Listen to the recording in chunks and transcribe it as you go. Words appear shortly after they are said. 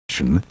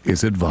caution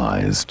is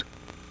advised.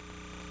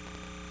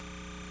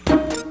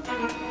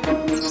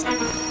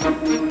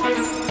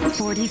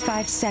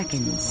 "45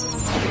 seconds,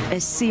 a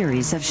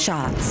series of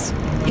shots,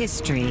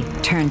 history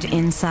turned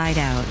inside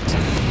out."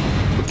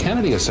 The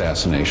Kennedy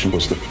assassination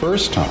was the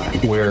first time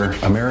where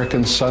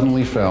Americans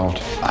suddenly felt,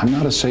 I'm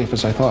not as safe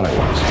as I thought I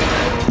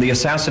was. The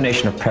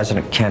assassination of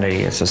President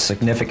Kennedy is a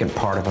significant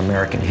part of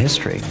American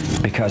history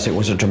because it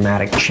was a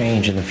dramatic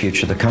change in the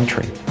future of the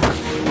country.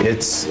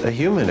 It's a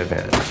human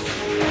event.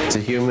 It's a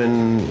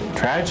human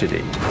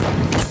tragedy.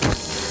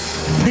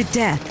 The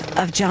death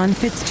of John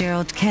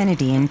Fitzgerald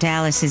Kennedy in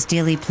Dallas's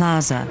Dealey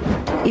Plaza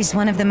is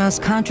one of the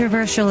most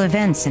controversial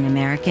events in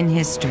American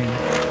history.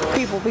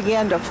 People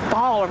began to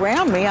fall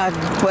around me.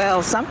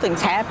 Well,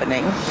 something's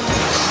happening.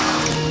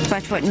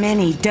 But what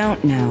many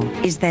don't know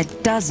is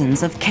that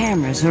dozens of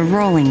cameras were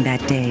rolling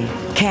that day.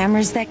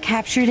 Cameras that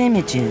captured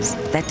images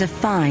that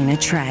define a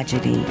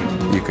tragedy.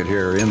 You could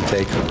hear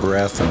intakes of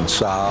breath and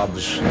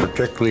sobs,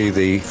 particularly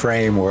the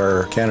frame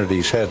where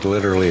Kennedy's head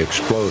literally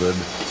exploded.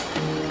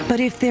 But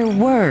if there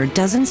were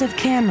dozens of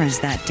cameras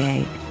that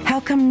day,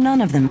 how come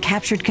none of them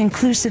captured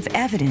conclusive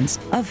evidence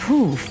of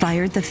who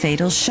fired the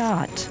fatal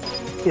shot?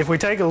 If we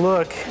take a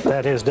look,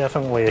 that is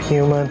definitely a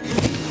human.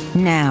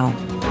 Now,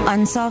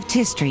 Unsolved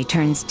History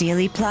turns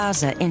Dealey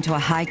Plaza into a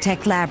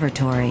high-tech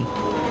laboratory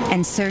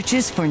and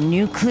searches for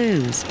new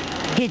clues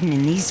hidden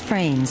in these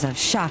frames of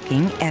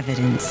shocking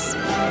evidence.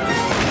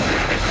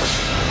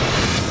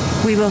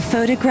 We will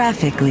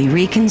photographically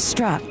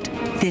reconstruct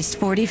this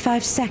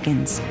 45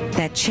 seconds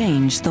that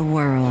changed the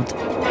world.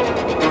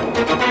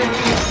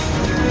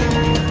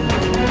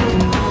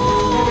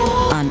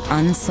 On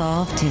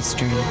Unsolved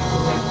History.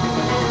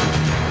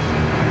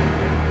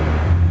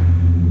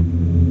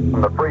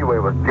 The freeway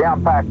was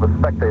jam-packed with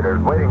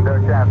spectators waiting their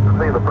chance to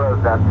see the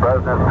president. The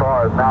president's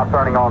car is now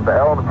turning onto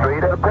Elm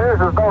Street. It appears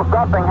as though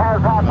something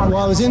has happened.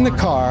 Well, I was in the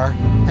car,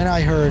 and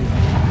I heard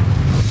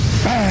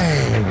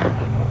bang,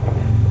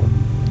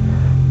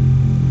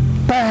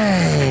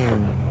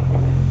 bang,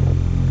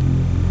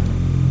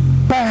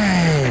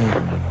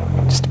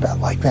 bang, just about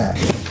like that.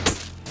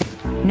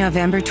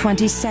 November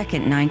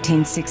 22nd,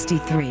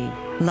 1963,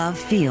 Love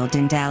Field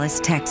in Dallas,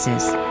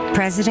 Texas.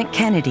 President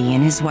Kennedy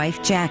and his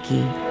wife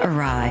Jackie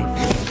arrive.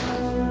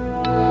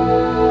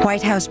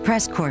 White House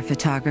press corps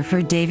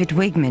photographer David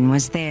Wigman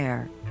was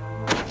there.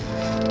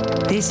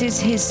 This is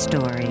his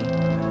story,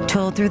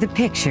 told through the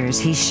pictures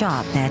he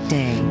shot that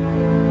day.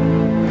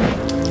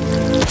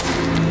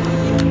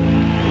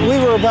 We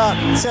were about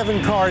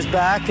 7 cars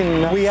back,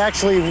 and we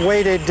actually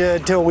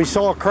waited till we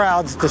saw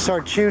crowds to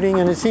start shooting.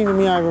 And it seemed to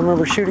me I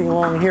remember shooting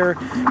along here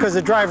because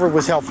the driver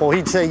was helpful.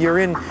 He'd say, you're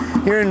in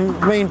the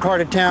main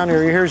part of town,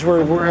 or here's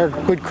where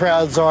good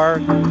crowds are.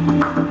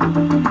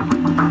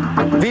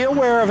 Be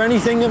aware of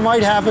anything that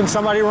might happen,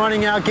 somebody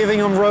running out giving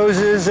them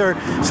roses, or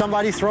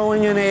somebody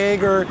throwing an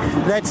egg, or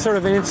that sort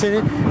of an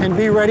incident, and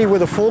be ready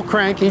with a full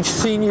crank. Each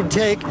scene you'd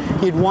take,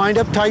 you'd wind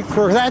up tight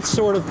for that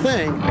sort of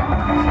thing.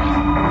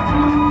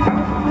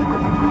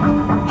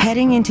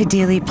 Heading into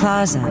Dealey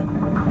Plaza,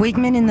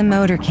 Wigman in the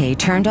motorcade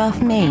turned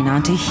off Main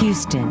onto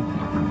Houston,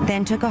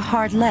 then took a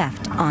hard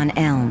left on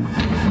Elm.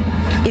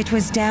 It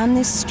was down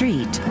this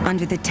street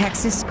under the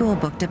Texas School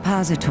Book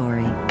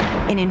Depository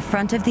and in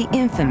front of the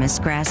infamous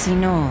grassy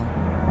knoll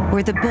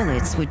where the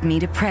bullets would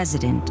meet a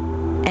president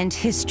and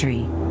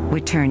history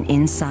would turn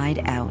inside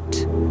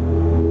out.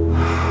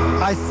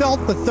 I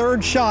felt the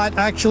third shot,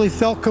 actually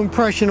felt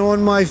compression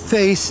on my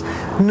face,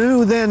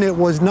 knew then it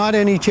was not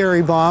any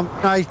cherry bomb.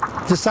 I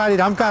decided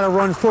I've got to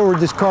run forward,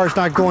 this car's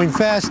not going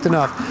fast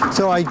enough.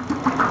 So I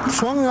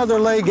swung the other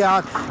leg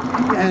out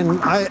and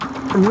I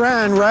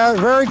ran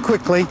very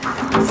quickly,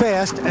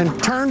 fast, and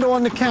turned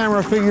on the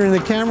camera, figuring the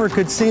camera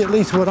could see at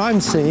least what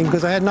I'm seeing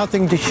because I had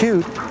nothing to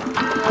shoot.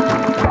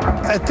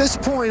 At this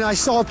point, I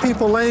saw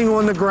people laying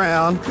on the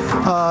ground,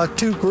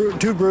 two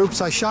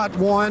groups. I shot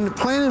one,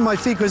 planted my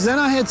feet, because then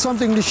I had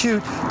something to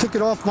shoot, took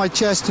it off my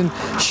chest and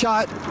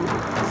shot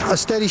a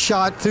steady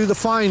shot through the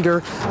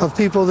finder of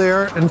people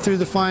there and through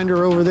the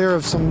finder over there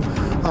of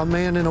a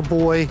man and a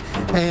boy.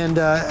 And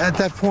at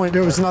that point,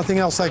 there was nothing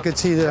else I could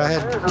see that I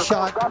had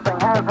shot. Something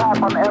has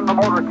happened in the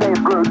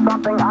motorcade route.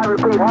 Something, I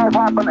repeat, has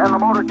happened in the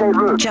motorcade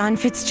route. John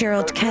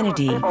Fitzgerald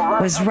Kennedy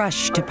was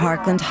rushed to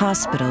Parkland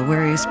Hospital,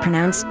 where he was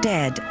pronounced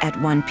dead at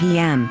 1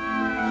 p.m.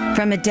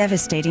 from a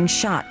devastating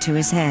shot to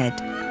his head.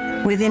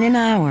 Within an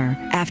hour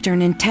after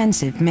an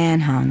intensive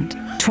manhunt,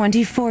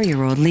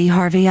 24-year-old Lee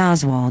Harvey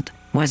Oswald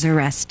was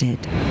arrested.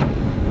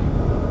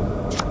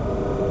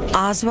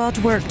 Oswald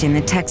worked in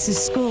the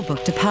Texas School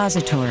Book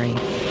Depository,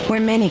 where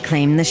many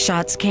claim the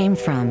shots came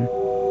from.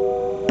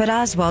 But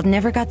Oswald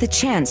never got the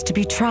chance to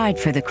be tried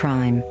for the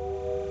crime,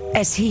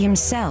 as he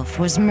himself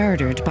was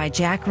murdered by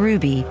Jack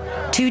Ruby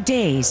 2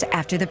 days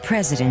after the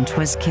president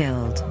was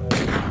killed.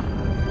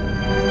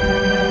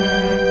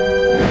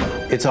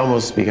 It's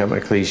almost become a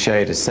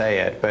cliche to say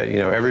it, but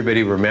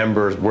everybody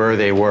remembers where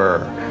they were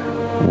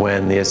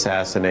when the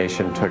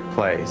assassination took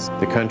place.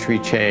 The country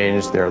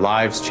changed, their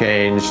lives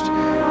changed,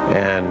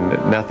 and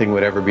nothing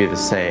would ever be the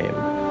same.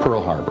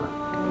 Pearl Harbor.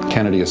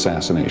 Kennedy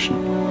assassination,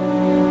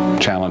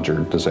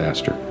 Challenger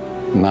disaster,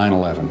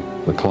 9/11,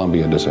 the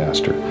Columbia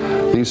disaster.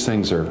 These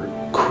things are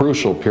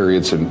crucial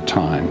periods in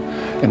time,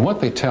 and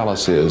what they tell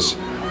us is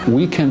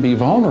we can be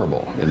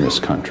vulnerable in this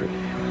country.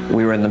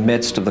 We were in the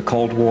midst of the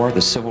Cold War,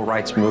 the Civil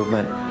Rights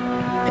Movement,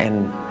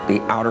 and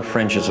the outer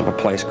fringes of a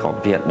place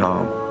called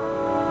Vietnam.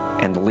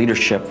 And the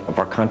leadership of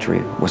our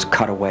country was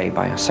cut away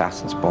by an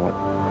assassin's bullet.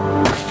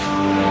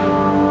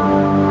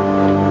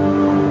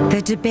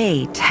 The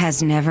debate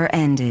has never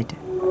ended.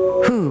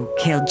 Who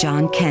killed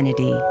John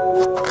Kennedy?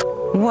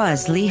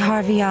 Was Lee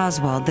Harvey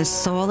Oswald the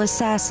sole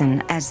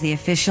assassin, as the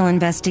official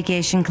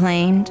investigation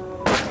claimed?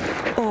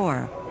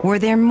 Or were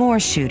there more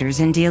shooters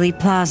in Dealey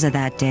Plaza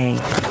that day?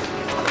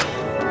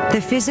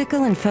 The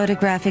physical and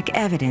photographic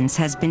evidence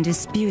has been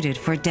disputed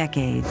for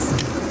decades.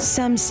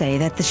 Some say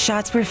that the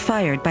shots were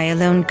fired by a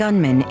lone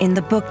gunman in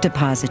the book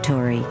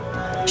depository,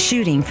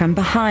 shooting from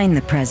behind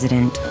the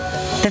president.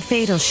 The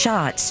fatal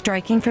shot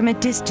striking from a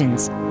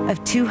distance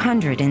of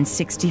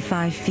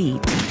 265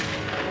 feet.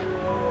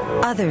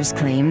 Others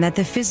claim that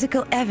the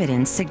physical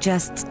evidence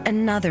suggests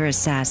another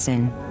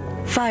assassin,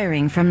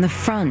 firing from the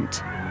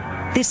front.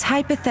 This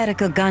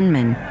hypothetical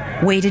gunman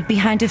waited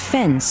behind a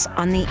fence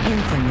on the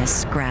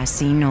infamous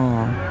grassy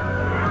knoll.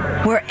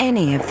 Were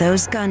any of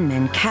those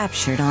gunmen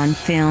captured on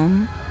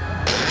film?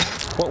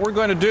 What we're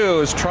going to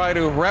do is try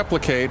to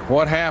replicate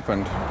what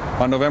happened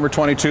on November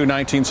 22,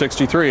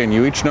 1963, and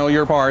you each know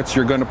your parts.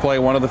 You're going to play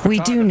one of the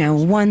photographers. We do know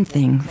one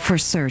thing for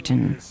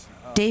certain.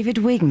 David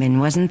Wigman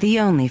wasn't the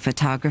only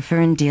photographer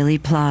in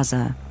Dealey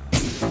Plaza.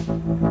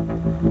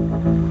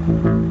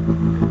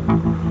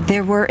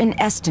 There were an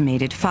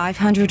estimated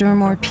 500 or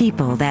more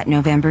people that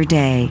November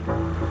day.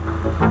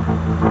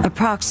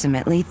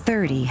 Approximately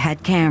 30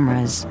 had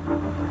cameras.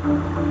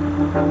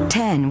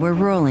 10 were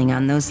rolling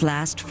on those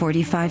last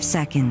 45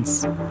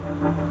 seconds.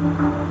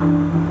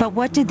 But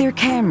what did their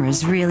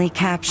cameras really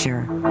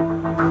capture?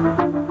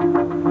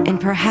 And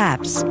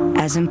perhaps,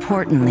 as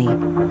importantly,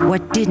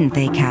 what didn't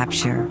they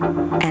capture?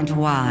 And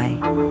why?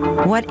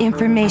 What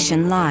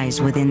information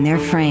lies within their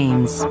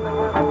frames?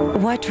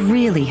 What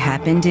really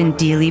happened in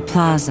Dealey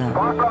Plaza?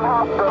 Parkland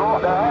Hospital,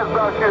 there has been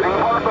a shooting.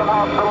 Parkland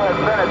Hospital has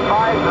been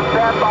advised to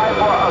stand by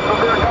for a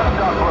severe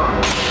gunshot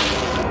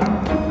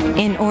wound.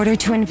 In order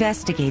to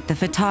investigate the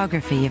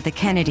photography of the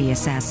Kennedy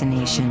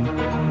assassination,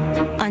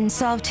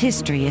 Unsolved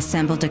History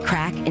assembled a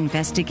crack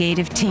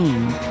investigative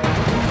team.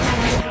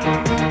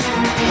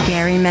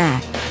 Gary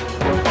Mack,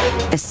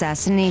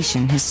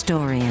 assassination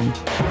historian.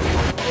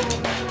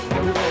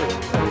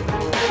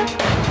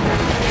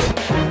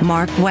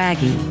 Mark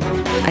Waggy,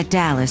 a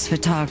Dallas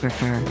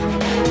photographer.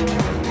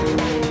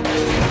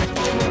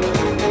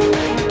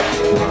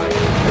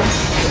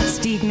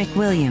 Steve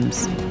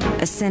McWilliams,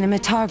 a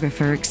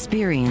cinematographer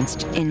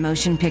experienced in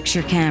motion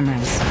picture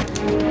cameras.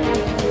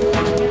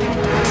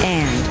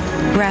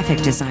 And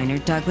graphic designer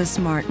Douglas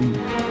Martin,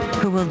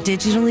 who will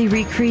digitally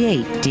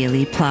recreate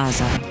Dealey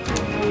Plaza.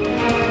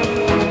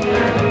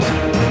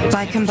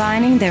 By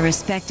combining their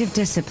respective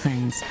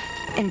disciplines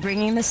and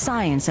bringing the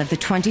science of the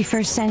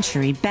 21st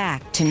century back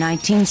to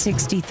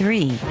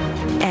 1963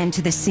 and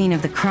to the scene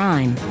of the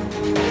crime,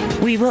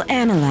 we will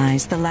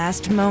analyze the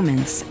last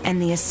moments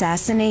and the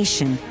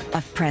assassination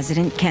of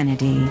President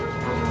Kennedy.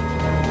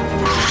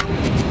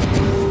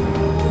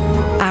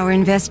 Our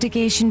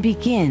investigation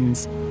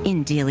begins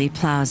in Dealey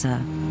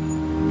Plaza.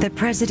 The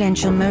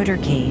presidential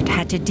motorcade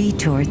had to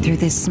detour through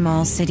this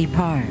small city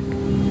park,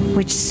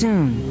 which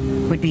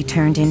soon would be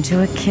turned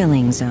into a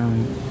killing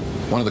zone.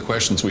 One of the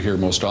questions we hear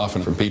most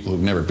often from people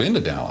who've never been to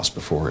Dallas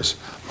before is,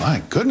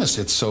 my goodness,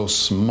 it's so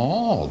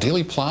small.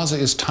 Dealey Plaza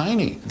is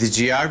tiny. The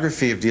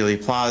geography of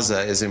Dealey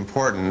Plaza is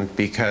important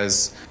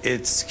because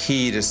it's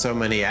key to so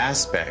many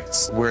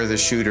aspects. Where the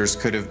shooters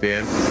could have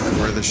been,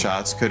 where the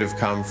shots could have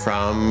come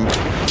from,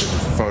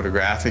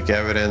 photographic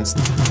evidence,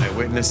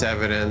 eyewitness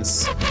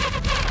evidence.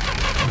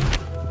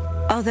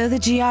 Although the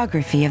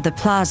geography of the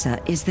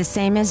plaza is the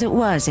same as it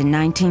was in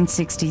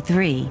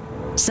 1963,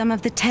 some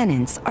of the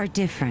tenants are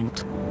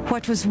different.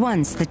 What was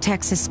once the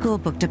Texas School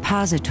Book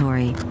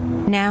Depository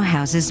now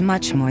houses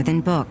much more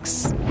than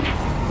books.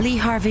 Lee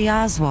Harvey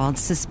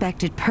Oswald's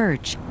suspected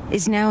perch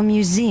is now a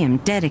museum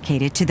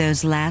dedicated to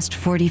those last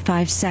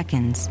 45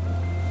 seconds.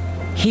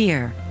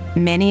 Here,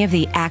 many of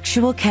the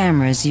actual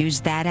cameras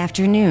used that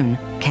afternoon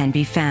can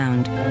be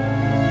found.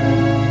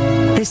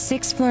 The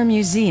sixth-floor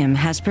museum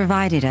has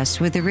provided us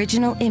with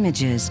original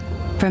images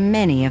from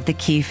many of the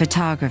key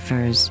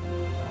photographers.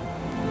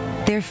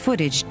 Their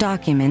footage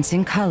documents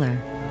in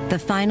color the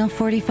final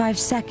 45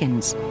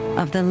 seconds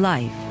of the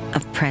life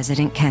of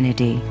President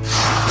Kennedy.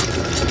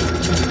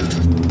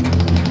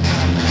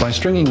 By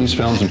stringing these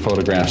films and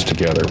photographs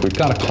together, we've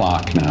got a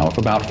clock now of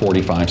about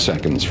 45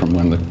 seconds from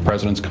when the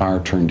president's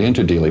car turned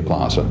into Dealey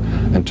Plaza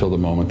until the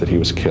moment that he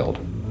was killed.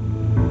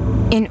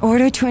 In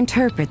order to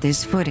interpret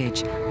this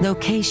footage,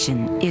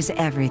 location is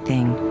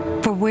everything.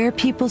 For where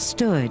people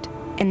stood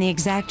and the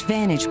exact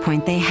vantage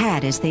point they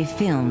had as they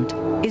filmed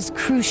is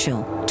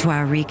crucial to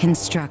our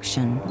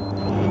reconstruction.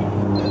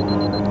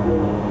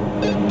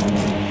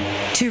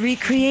 To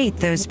recreate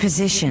those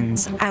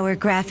positions, our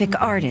graphic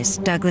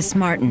artist, Douglas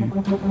Martin,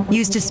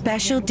 used a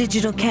special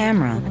digital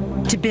camera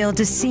to build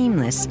a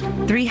seamless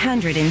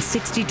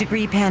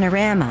 360-degree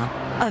panorama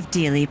of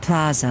Dealey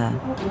Plaza.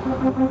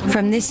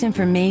 From this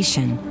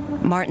information,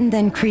 Martin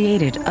then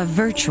created a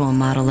virtual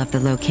model of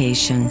the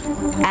location,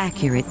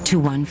 accurate to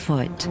 1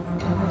 foot.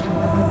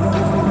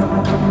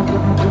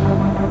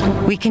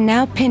 We can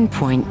now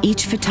pinpoint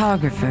each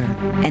photographer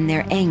and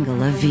their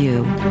angle of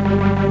view.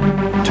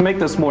 To make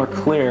this more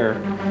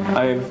clear,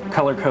 I've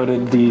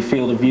color-coded the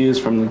field of views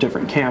from the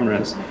different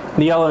cameras.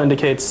 The yellow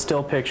indicates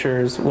still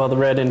pictures, while the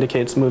red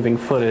indicates moving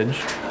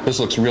footage. This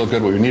looks real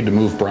good, but we need to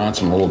move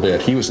Bronson a little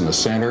bit. He was in the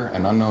center,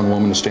 an unknown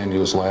woman is standing to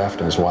his left,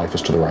 and his wife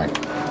is to the right.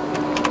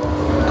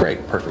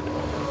 Great, perfect.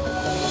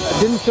 I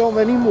didn't film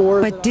any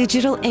more. But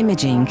digital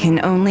imaging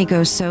can only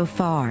go so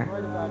far.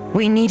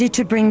 We needed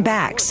to bring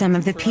back some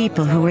of the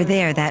people who were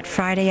there that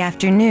Friday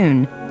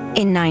afternoon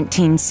in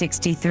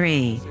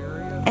 1963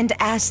 and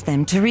ask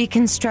them to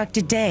reconstruct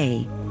a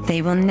day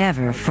they will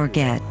never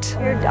forget.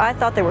 I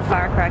thought they were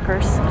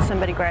firecrackers.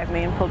 Somebody grabbed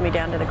me and pulled me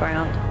down to the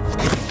ground.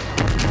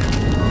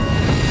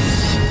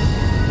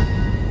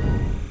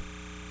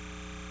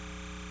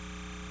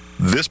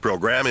 This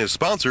program is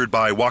sponsored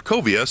by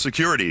Wachovia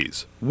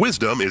Securities.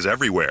 Wisdom is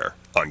everywhere.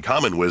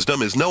 Uncommon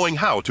wisdom is knowing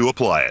how to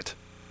apply it.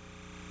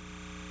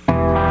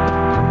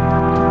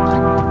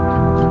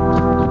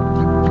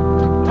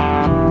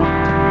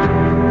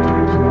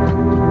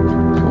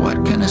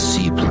 What can a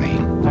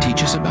seaplane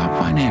teach us about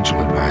financial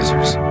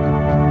advisors?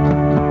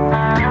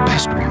 The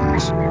best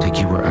ones take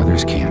you where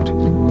others can't.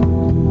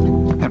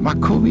 At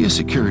Wachovia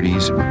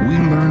Securities, we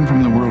learn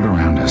from the world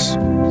around us.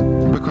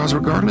 Because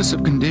regardless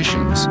of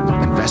conditions,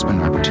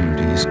 investment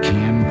opportunities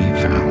can be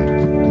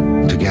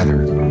found. Together,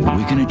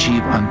 we can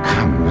achieve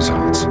uncommon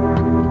results.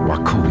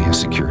 Wachovia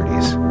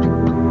Securities.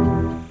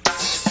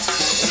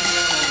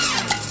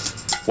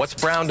 What's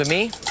brown to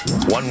me?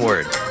 One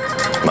word.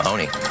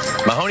 Mahoney.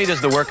 Mahoney does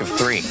the work of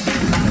 3.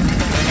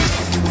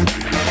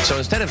 So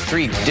instead of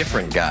 3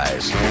 different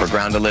guys for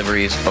ground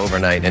deliveries,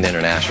 overnight, and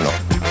international.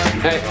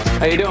 Hey,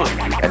 how you doing?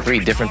 At 3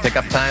 different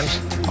pickup times,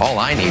 all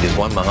I need is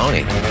 1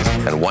 Mahoney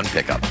and 1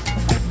 pickup.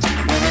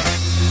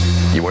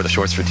 You wore the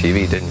shorts for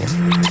TV, didn't you?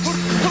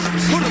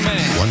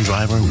 One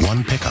driver,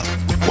 1 pickup,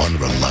 1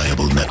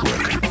 reliable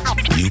network.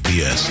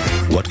 UPS,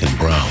 what can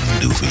Brown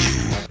do for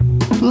you?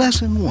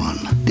 Lesson 1.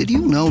 Did you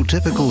know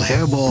typical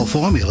hairball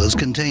formulas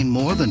contain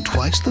more than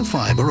twice the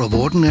fiber of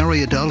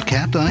ordinary adult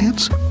cat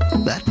diets?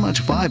 That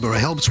much fiber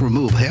helps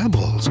remove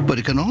hairballs, but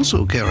it can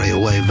also carry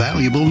away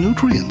valuable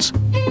nutrients.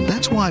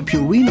 That's why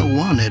Purina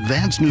One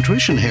Advanced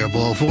Nutrition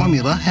Hairball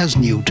Formula has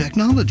new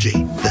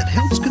technology that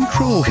helps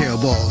control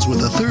hairballs with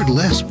 1/3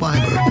 less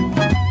fiber,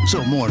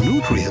 so more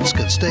nutrients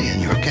can stay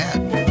in your cat.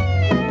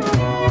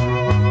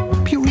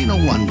 Purina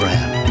One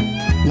brand.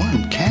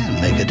 One can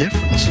make a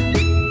difference.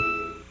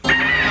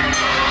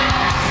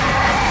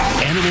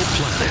 Animal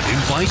Planet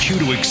invites you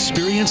to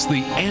experience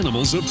the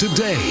animals of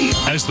today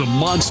as the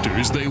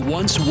monsters they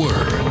once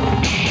were.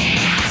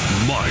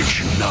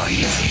 March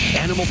 9th,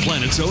 Animal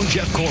Planet's own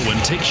Jeff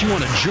Corwin takes you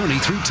on a journey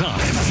through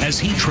time as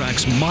he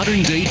tracks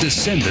modern-day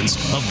descendants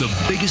of the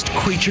biggest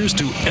creatures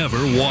to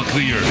ever walk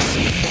the earth.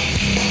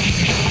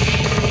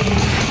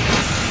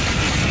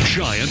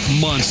 Giant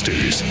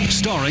Monsters,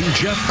 starring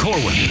Jeff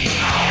Corwin.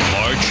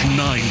 March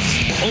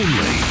 9th,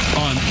 only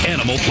on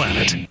Animal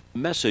Planet.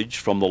 Message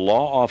from the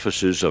law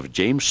offices of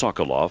James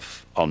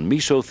Sokoloff on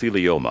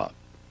mesothelioma.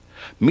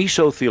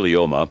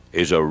 Mesothelioma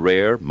is a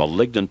rare,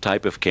 malignant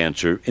type of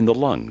cancer in the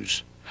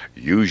lungs,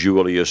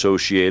 usually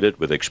associated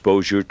with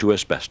exposure to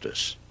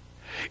asbestos.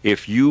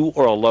 If you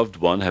or a loved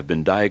one have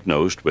been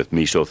diagnosed with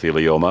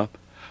mesothelioma,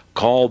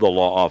 call the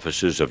law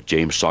offices of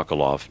James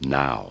Sokoloff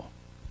now.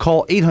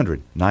 Call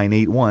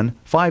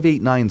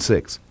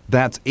 800-981-5896.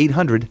 That's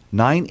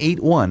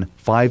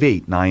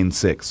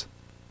 800-981-5896.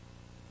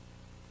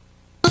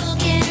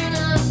 Looking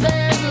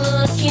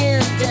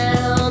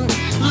down,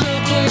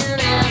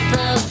 looking at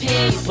the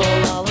people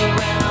all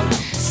around.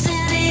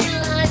 City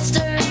lights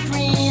turn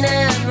green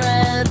and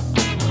red,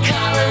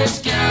 colors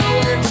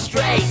going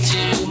straight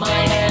to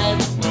my head.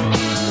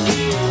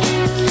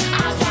 I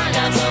find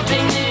out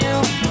something new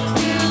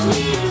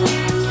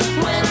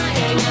when I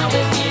hang out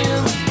with you.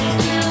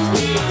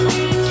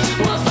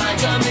 We'll find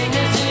something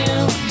to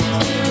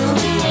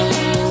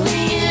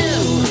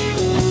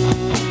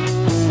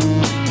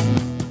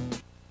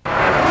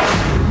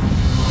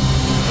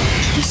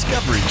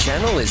Discovery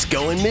Channel is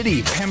going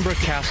medieval. Pembroke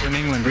Castle in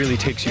England really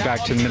takes you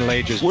back to the Middle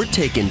Ages. We're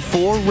taking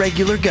 4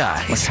 regular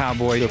guys. A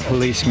cowboy, a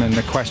policeman, an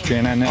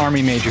equestrian, and an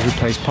army major who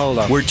plays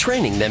polo. We're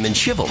training them in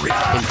chivalry,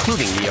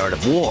 including the art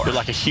of war. You're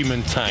like a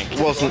human tank. It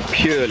wasn't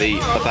purely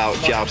about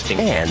jousting.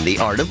 And the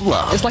art of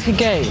love. It's like a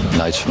game.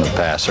 Knights from the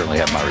past certainly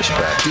have my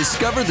respect.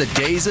 Discover the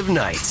Days of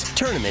Knights.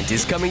 Tournament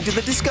is coming to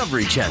the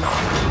Discovery Channel.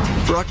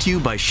 Brought to you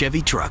by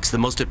Chevy Trucks, the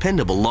most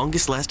dependable,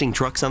 longest-lasting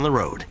trucks on the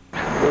road.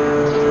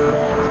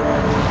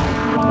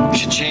 We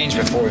should change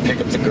before we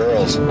pick up the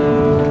girls.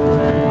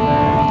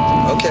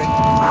 Okay.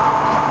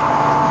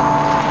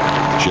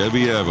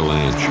 Chevy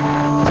Avalanche.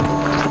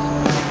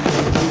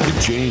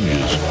 It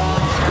changes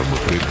from a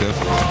pickup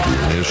to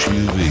an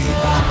SUV.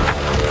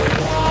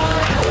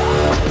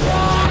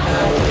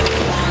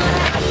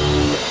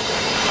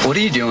 What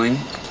are you doing?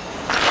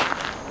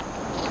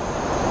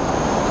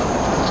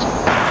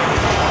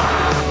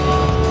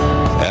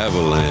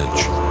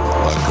 Avalanche,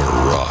 like a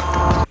rock.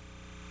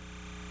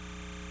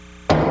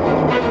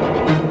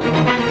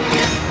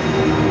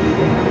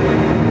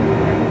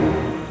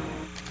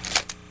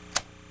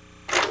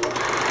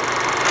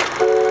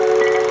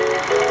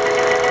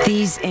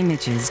 These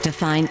images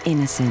define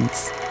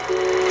innocence.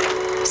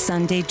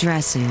 Sunday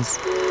dresses,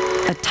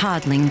 a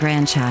toddling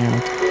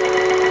grandchild,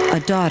 a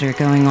daughter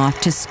going off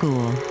to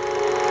school.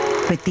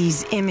 But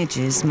these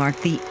images mark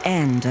the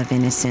end of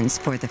innocence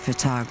for the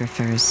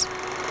photographers.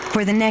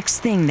 For the next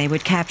thing they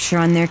would capture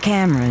on their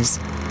cameras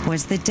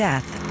was the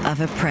death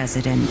of a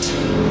president.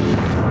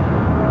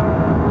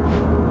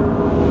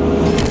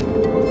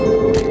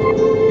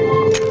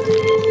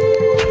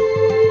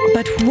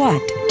 But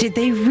what did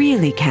they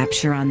really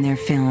capture on their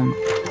film?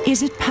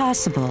 Is it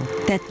possible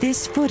that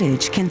this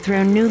footage can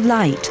throw new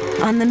light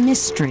on the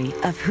mystery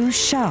of who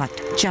shot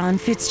John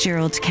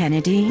Fitzgerald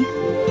Kennedy?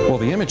 Well,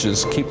 the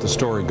images keep the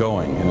story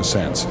going, in a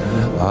sense,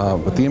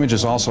 but the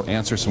images also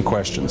answer some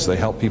questions. They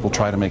help people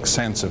try to make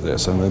sense of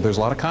this, and there's a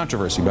lot of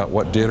controversy about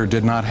what did or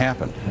did not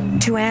happen.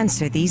 To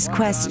answer these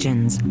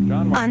questions,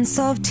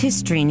 Unsolved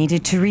History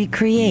needed to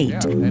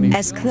recreate,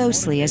 as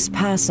closely as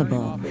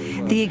possible,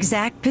 the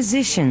exact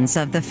positions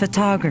of the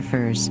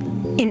photographers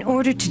in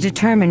order to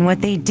determine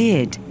what they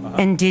did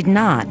and did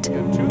not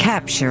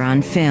capture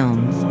on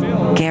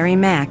film. Gary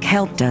Mack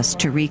helped us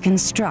to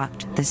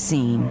reconstruct the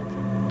scene.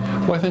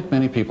 Well, I think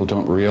many people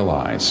don't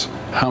realize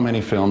how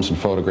many films and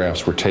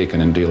photographs were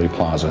taken in Dealey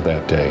Plaza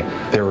that day.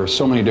 There were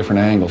so many different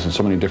angles and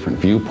so many different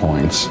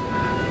viewpoints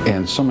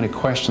and so many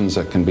questions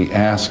that can be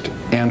asked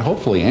and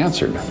hopefully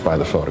answered by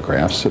the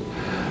photographs.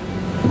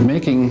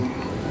 Making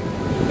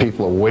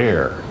people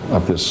aware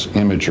of this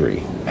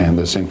imagery and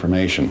this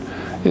information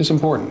is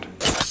important.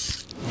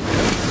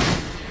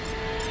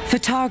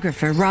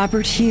 Photographer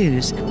Robert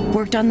Hughes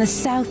worked on the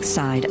south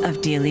side of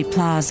Dealey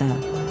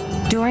Plaza.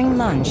 During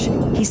lunch,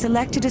 he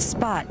selected a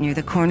spot near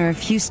the corner of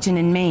Houston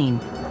and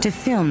Main to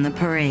film the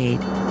parade.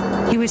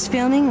 He was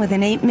filming with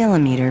an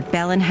 8mm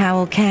Bell &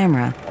 Howell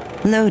camera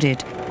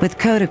loaded with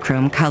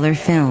Kodachrome color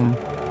film.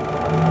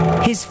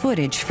 His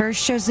footage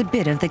first shows a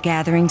bit of the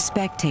gathering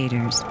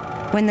spectators.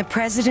 When the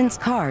president's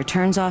car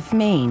turns off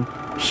Main,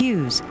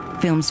 Hughes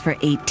films for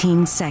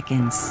 18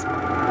 seconds.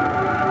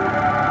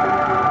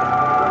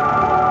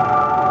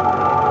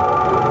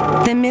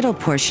 The middle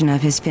portion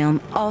of his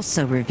film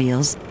also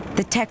reveals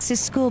the Texas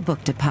School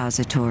Book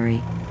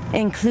Depository,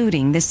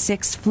 including the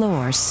 6th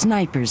floor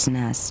sniper's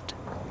nest.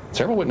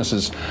 Several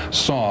witnesses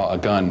saw a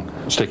gun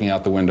sticking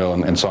out the window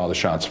and saw the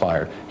shots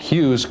fired.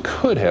 Hughes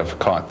could have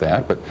caught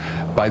that, but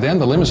by then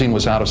the limousine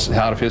was out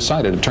of his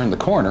sight. It had turned the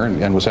corner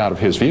and was out of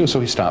his view, so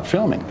he stopped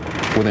filming.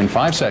 Within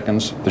 5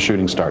 seconds, the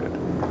shooting started,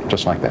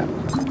 just like that.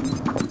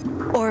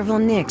 Orville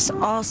Nix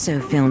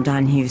also filmed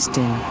on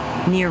Houston,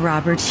 near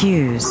Robert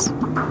Hughes.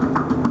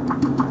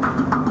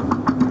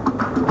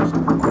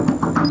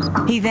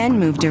 He then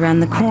moved around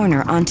the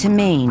corner onto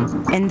Main,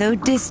 and though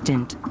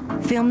distant,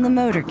 filmed the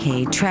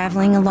motorcade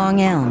traveling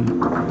along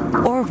Elm.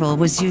 Orville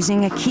was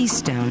using a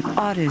Keystone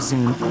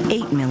AutoZoom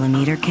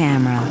 8mm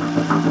camera.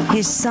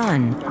 His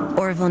son,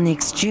 Orville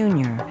Nix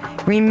Jr.,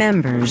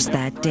 remembers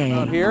that day.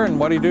 Out here, and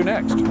what do you do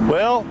next?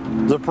 Well,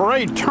 the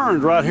parade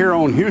turned right here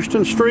on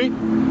Houston Street,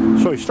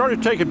 so he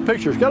started taking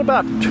pictures. Got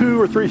about 2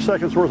 or 3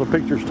 seconds worth of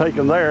pictures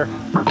taken there.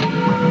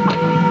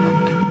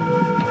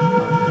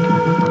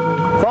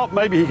 Thought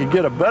maybe he could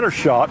get a better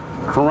shot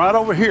from right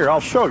over here. I'll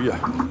show you.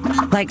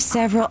 Like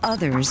several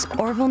others,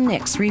 Orville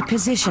Nix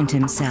repositioned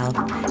himself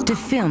to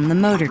film the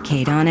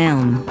motorcade on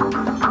Elm.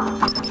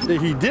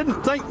 He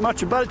didn't think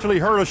much about it till he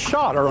heard a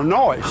shot or a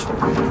noise.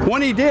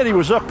 When he did, he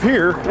was up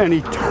here and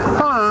he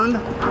turned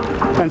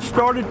and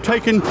started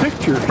taking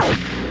pictures.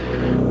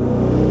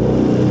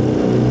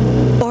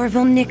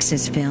 Orville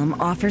Nix's film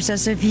offers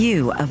us a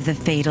view of the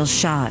fatal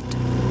shot,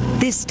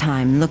 this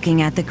time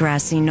looking at the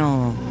grassy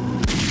knoll,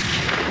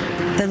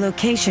 the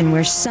location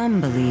where some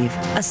believe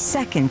a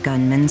second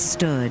gunman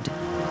stood.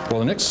 Well,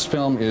 the Nix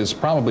film is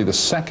probably the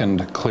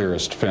second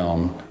clearest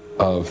film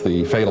of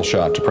the fatal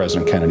shot to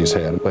President Kennedy's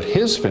head, but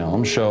his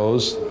film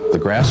shows the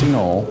grassy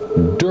knoll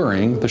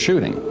during the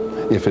shooting.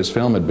 If his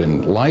film had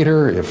been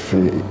lighter, if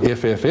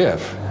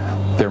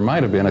there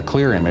might have been a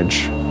clear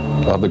image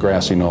of the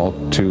grassy knoll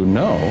to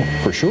know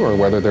for sure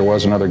whether there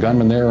was another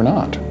gunman there or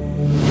not.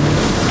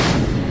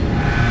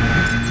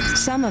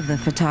 Some of the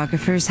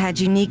photographers had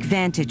unique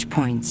vantage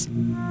points,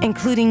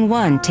 including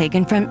one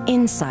taken from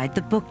inside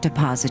the book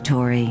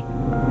depository,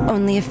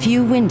 only a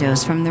few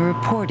windows from the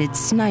reported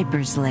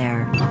sniper's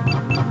lair.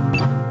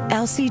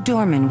 Elsie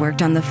Dorman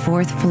worked on the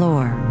 4th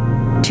floor,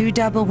 2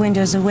 double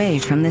windows away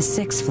from the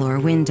 6th floor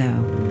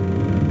window.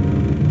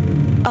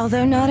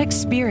 Although not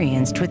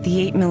experienced with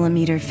the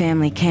 8mm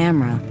family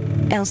camera,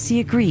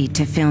 Elsie agreed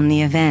to film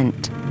the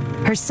event.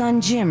 Her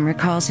son Jim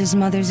recalls his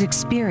mother's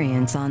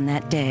experience on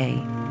that day.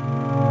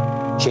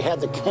 She had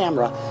the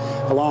camera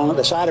along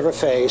the side of her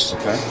face,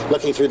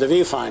 looking through the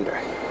viewfinder.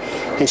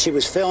 And she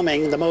was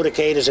filming the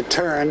motorcade as it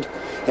turned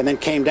and then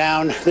came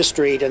down the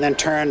street and then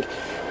turned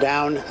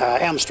down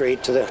Elm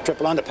Street to the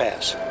triple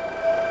underpass.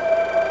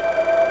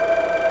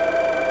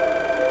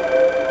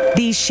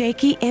 These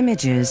shaky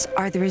images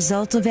are the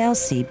result of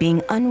Elsie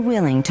being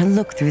unwilling to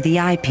look through the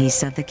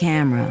eyepiece of the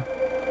camera.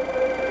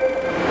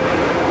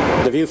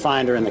 The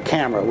viewfinder in the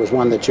camera was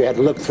one that you had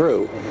to look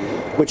through,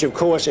 which of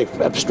course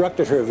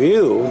obstructed her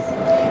view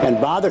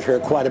and bothered her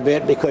quite a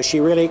bit because she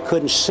really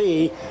couldn't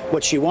see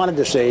what she wanted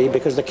to see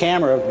because the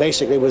camera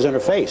basically was in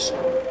her face.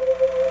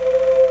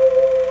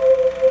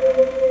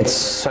 It's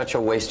such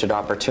a wasted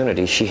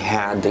opportunity. She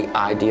had the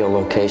ideal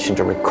location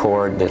to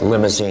record the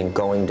limousine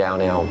going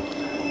down Elm.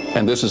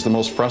 And this is the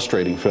most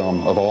frustrating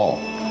film of all.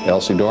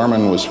 Elsie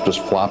Dorman was just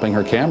flopping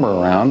her camera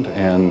around,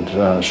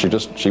 and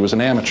she was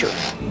an amateur.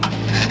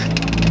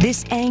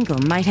 This angle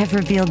might have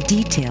revealed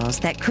details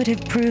that could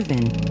have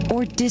proven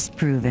or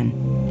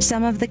disproven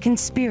some of the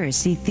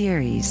conspiracy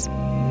theories.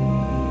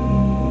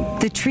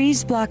 The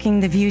trees blocking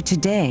the view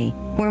today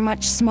were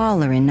much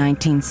smaller in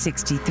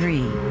 1963.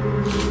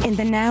 In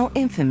the now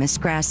infamous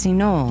grassy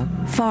knoll,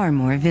 far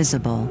more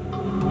visible.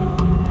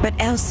 But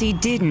Elsie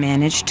did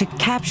manage to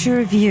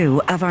capture a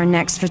view of our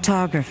next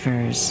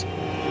photographers.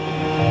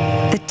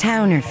 The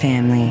Towner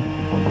family,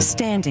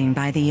 standing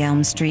by the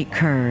Elm Street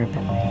curb.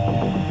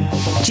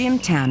 Jim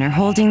Towner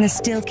holding the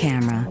still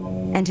camera,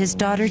 and his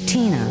daughter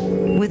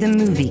Tina with a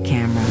movie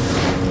camera.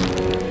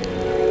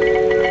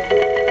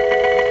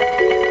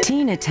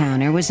 Tina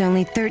Towner was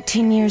only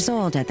 13 years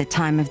old at the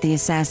time of the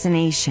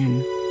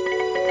assassination.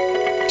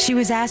 She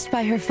was asked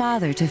by her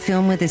father to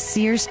film with a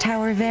Sears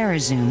Tower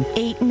Verizum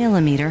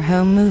 8mm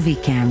home movie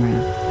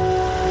camera.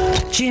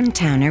 Jim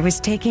Towner was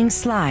taking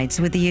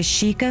slides with the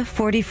Yashica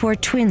 44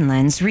 twin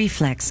lens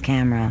reflex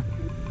camera.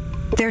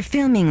 Their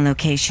filming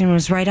location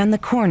was right on the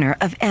corner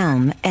of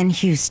Elm and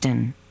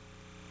Houston.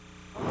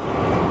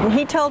 And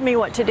he told me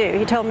what to do.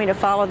 He told me to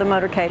follow the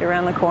motorcade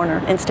around the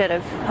corner instead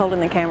of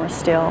holding the camera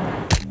still.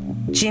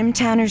 Jim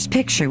Towner's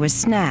picture was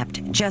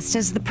snapped just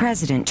as the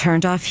president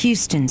turned off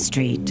Houston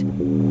Street.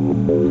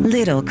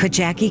 Little could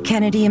Jackie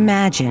Kennedy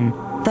imagine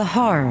the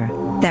horror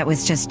that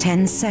was just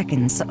 10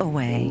 seconds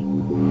away.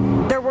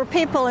 There were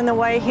people in the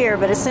way here,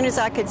 but as soon as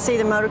I could see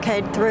the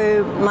motorcade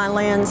through my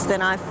lens,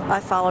 then I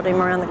followed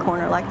him around the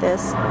corner like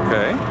this.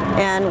 Okay.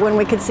 And when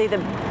we could see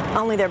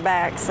only their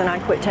backs, then I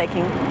quit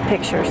taking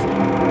pictures.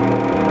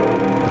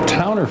 The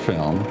Towner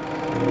film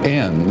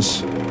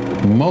ends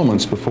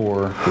moments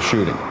before the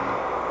shooting.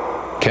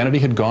 Kennedy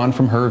had gone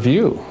from her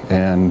view,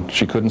 and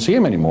she couldn't see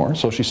him anymore,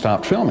 so she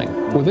stopped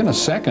filming. Within a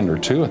second or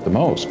two at the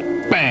most,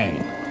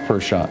 bang,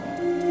 first shot.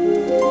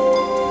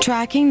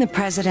 Tracking the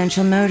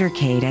presidential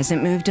motorcade as it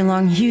moved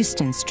along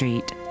Houston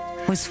Street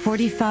was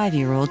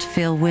 45-year-old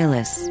Phil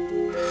Willis.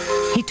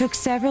 He took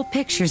several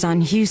pictures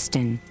on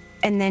Houston,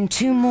 and then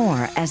 2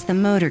 more as the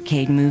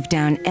motorcade moved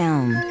down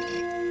Elm.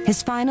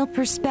 His final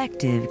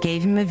perspective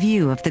gave him a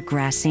view of the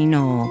grassy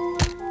knoll.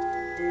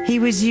 He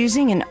was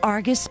using an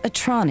Argus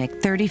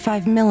Atronic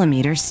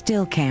 35mm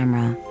still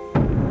camera.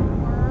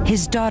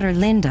 His daughter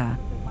Linda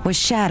was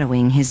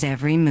shadowing his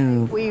every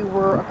move. We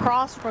were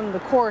across from the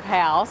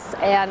courthouse,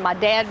 and my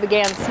dad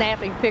began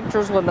snapping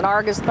pictures with an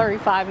Argus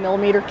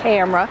 35mm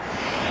camera.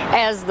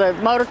 As the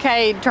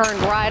motorcade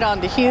turned right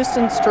onto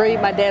Houston Street,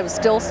 my dad was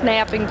still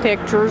snapping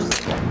pictures.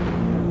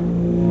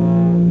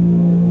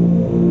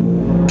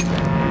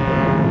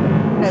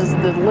 As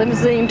the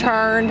limousine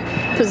turned,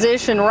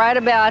 position right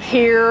about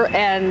here,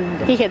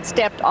 and he had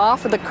stepped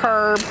off of the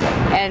curb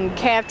and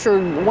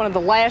captured one of the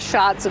last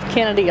shots of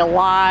Kennedy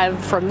alive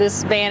from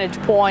this vantage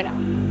point.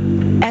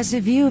 As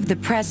a view of the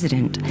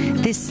president,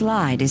 this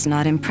slide is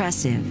not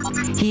impressive.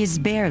 He is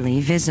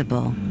barely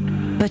visible.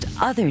 But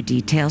other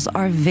details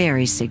are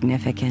very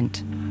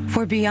significant.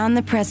 For beyond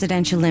the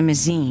presidential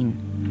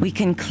limousine, we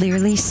can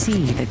clearly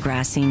see the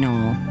grassy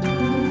knoll.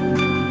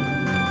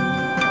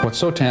 What's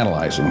so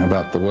tantalizing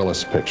about the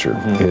Willis picture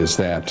is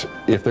that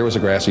if there was a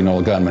grassy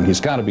knoll gunman,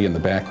 he's got to be in the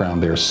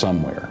background there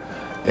somewhere.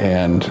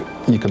 And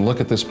you can look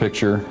at this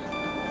picture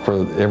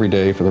for every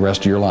day for the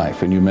rest of your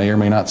life, and you may or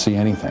may not see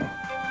anything.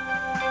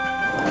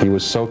 He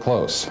was so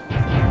close.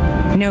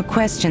 No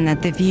question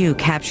that the view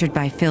captured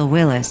by Phil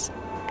Willis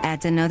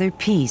adds another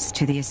piece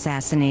to the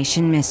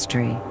assassination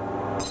mystery.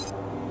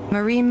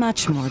 Marie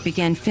Muchmore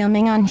began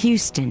filming on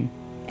Houston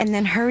and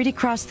then hurried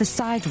across the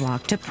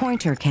sidewalk to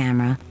point her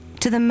camera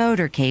to the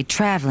motorcade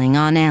traveling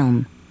on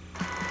Elm.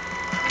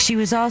 She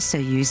was also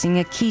using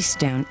a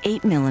Keystone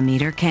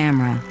 8mm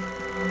camera.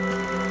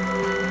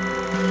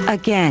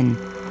 Again,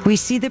 we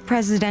see the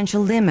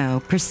presidential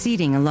limo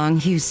proceeding along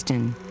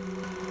Houston.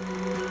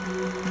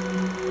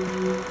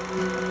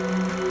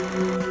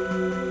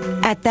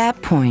 At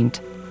that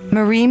point,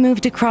 Marie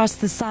moved across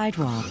the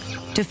sidewalk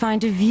to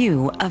find a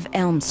view of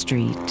Elm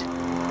Street.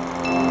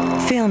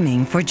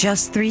 Filming for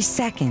just 3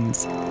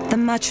 seconds, the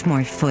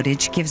Muchmore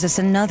footage gives us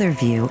another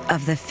view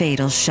of the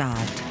fatal shot.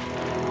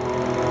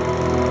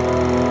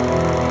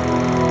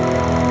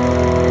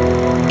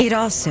 It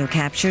also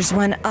captures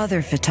one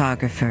other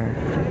photographer,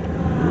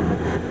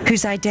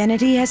 whose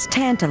identity has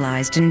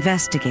tantalized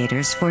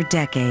investigators for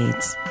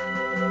decades.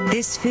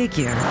 This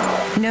figure,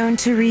 known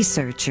to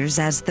researchers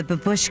as the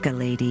Babushka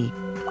Lady,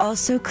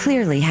 also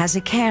clearly has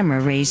a camera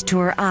raised to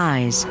her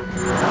eyes,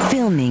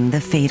 filming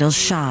the fatal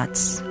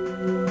shots.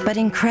 But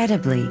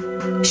incredibly,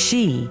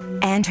 she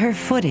and her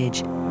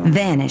footage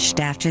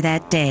vanished after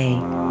that day,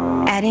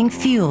 adding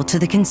fuel to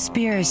the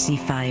conspiracy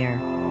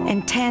fire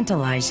and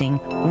tantalizing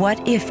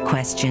what-if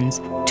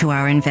questions to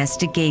our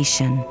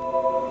investigation.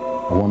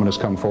 A woman has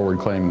come forward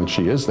claiming that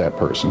she is that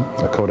person.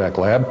 A Kodak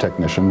lab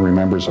technician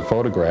remembers a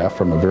photograph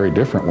from a very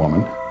different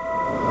woman.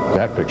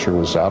 That picture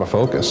was out of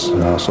focus,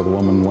 so the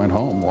woman went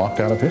home, walked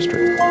out of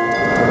history.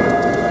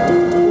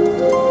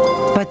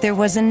 But there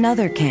was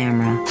another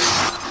camera,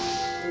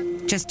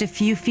 just a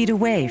few feet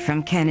away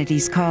from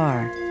Kennedy's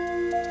car.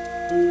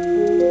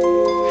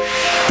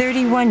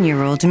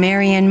 31-year-old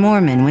Marianne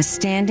Moorman was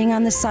standing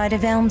on the side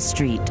of Elm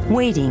Street,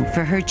 waiting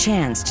for her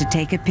chance to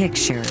take a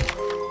picture.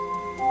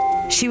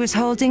 She was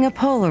holding a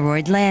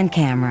Polaroid land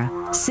camera,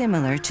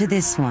 similar to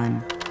this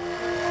one.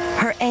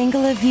 Her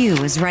angle of view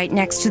was right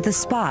next to the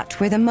spot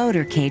where the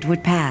motorcade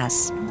would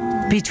pass,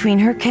 between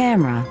her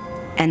camera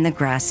and the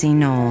grassy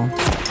knoll.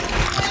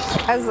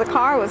 As the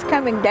car was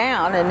coming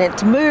down and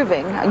it's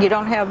moving, you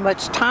don't have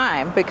much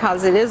time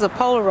because it is a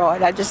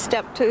Polaroid. I just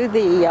stepped to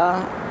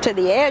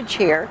the edge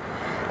here,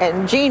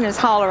 and Gene is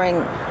hollering,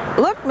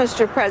 "Look,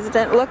 Mr.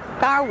 President, look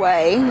our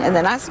way." And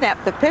then I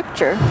snapped the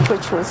picture,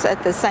 which was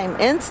at the same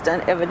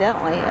instant,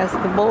 evidently, as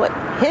the bullet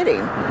hit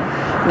him.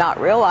 Not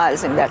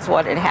realizing that's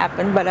what had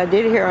happened, but I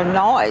did hear a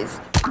noise.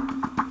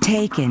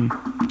 Taken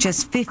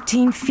just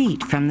 15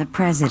 feet from the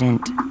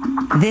president,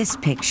 this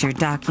picture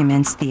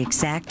documents the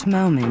exact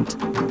moment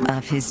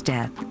of his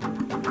death.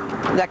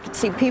 I could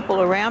see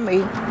people around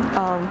me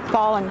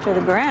falling to the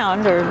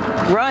ground or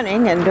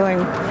running and doing,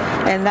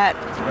 and that,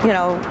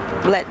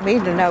 let me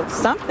to know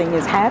something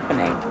is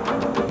happening.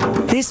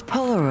 This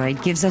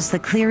Polaroid gives us the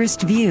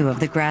clearest view of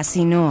the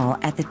grassy knoll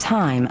at the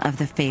time of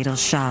the fatal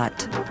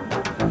shot.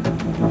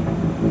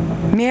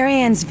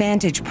 Marianne's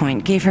vantage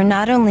point gave her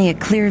not only a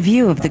clear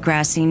view of the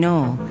grassy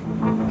knoll,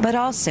 but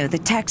also the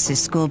Texas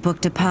School Book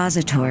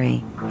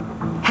Depository.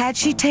 Had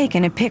she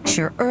taken a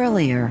picture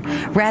earlier,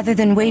 rather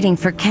than waiting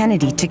for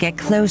Kennedy to get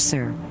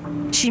closer,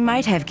 she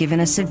might have given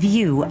us a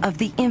view of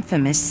the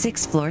infamous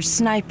sixth-floor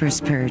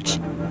sniper's perch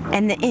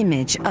and the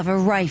image of a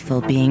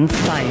rifle being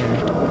fired.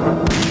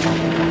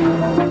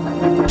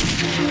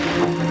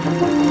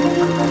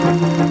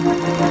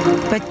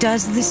 But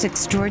does this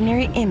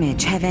extraordinary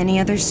image have any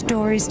other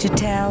stories to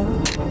tell?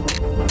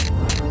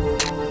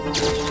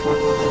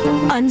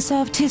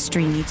 Unsolved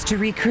History needs to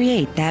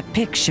recreate that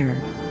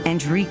picture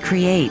and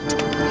recreate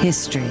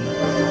history.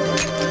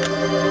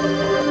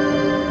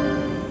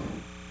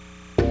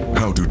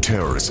 How do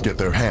terrorists get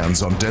their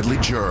hands on deadly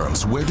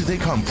germs? Where do they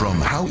come from?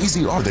 How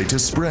easy are they to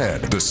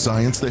spread? The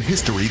science, the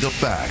history, the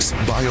facts.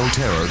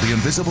 Bioterror, the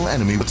invisible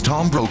enemy with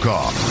Tom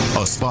Brokaw.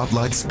 A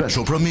Spotlight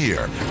special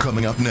premiere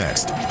coming up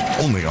next,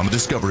 only on the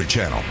Discovery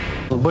Channel.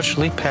 Which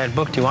LeapPad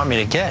book do you want me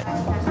to get?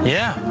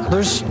 Yeah,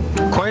 there's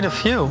quite a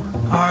few.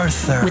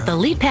 Arthur. With the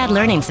LeapPad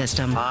learning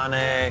system,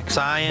 Phonics,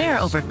 science, there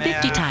are over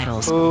 50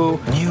 titles,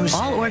 music,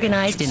 all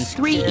organized in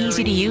 3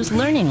 easy-to-use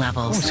learning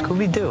levels. Oh,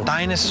 Scooby-Doo.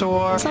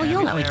 Dinosaur. So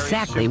you'll know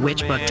exactly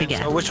which book to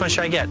get. So which one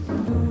should I get?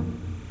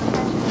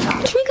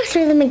 Can we go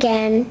through them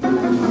again?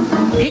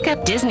 Pick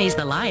up Disney's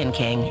The Lion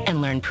King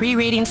and learn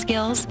pre-reading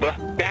skills,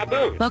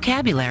 baboon,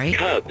 vocabulary,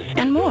 cubs,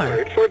 and more.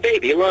 Word for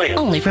baby lion.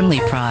 Only from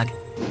Leapfrog.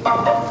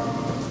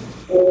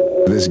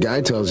 This guy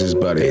tells his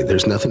buddy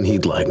there's nothing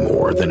he'd like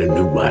more than a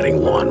new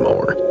riding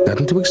lawnmower.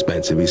 Nothing too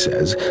expensive, he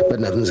says, but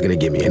nothing's gonna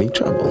give me any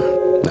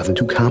trouble. Nothing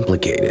too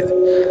complicated.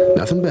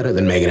 Nothing better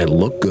than making it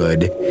look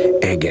good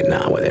and getting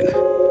on with it.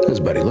 His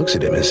buddy looks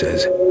at him and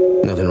says,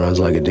 nothing runs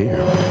like a deer.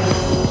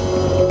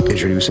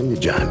 Introducing the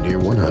John Deere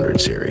 100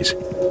 series.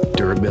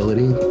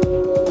 Durability,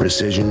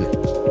 precision,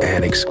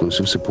 and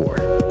exclusive support.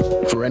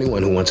 For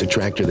anyone who wants a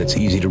tractor that's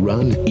easy to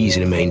run,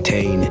 easy to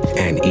maintain,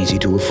 and easy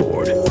to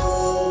afford.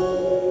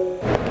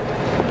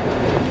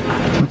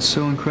 What's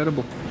so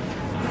incredible?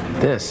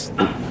 This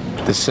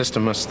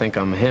system must think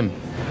I'm him.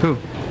 Who?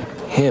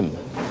 Him.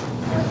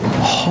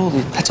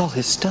 Holy, that's all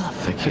his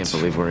stuff. I can't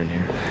believe we're in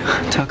here.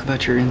 Talk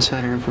about your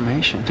insider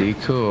information. Be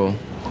cool.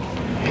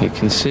 He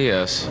can see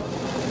us.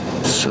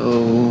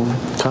 So,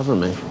 cover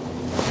me.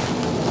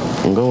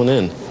 I'm going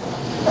in.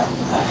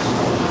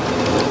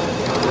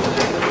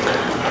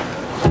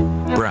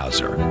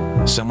 Browser.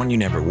 Someone you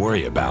never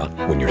worry about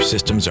when your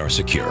systems are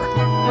secure.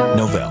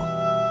 Novell.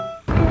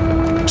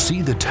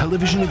 See the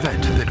television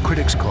event that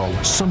critics call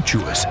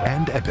sumptuous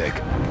and epic.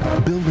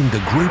 Building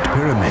the Great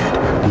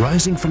Pyramid,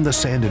 rising from the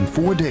sand in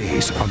 4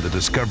 days on the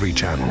Discovery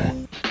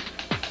Channel.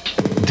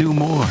 Do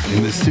more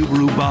in the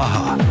Subaru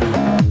Baja.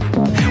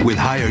 With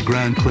higher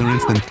ground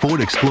clearance than Ford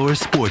Explorer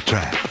Sport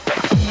Track.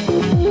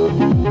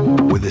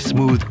 With a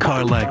smooth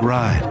car-like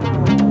ride.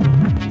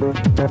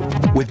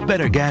 With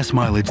better gas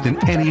mileage than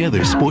any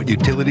other sport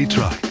utility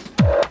truck.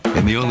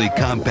 and the only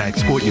compact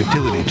sport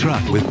utility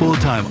truck with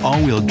full-time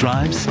all-wheel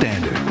drive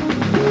standard.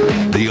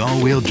 The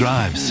all-wheel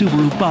drive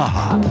Subaru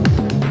Baja.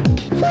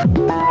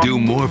 Do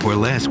more for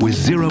less with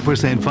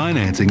 0%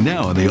 financing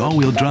now on the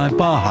all-wheel drive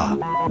Baja.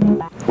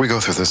 We go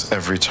through this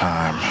every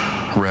time.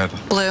 Red.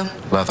 Blue.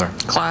 Leather.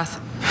 Cloth.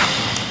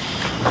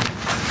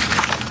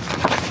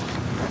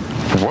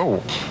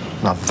 Whoa.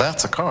 Now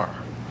that's a car.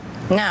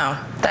 No,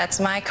 that's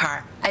my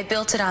car. I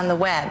built it on the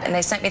web, and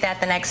they sent me that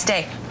the next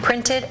day.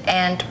 Printed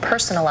and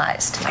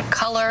personalized. My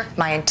color,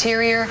 my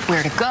interior,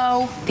 where to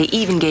go. They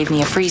even gave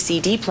me a free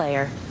CD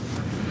player.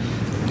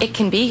 It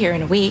can be here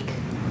in a week.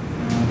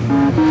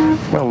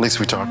 Well, at least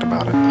we talked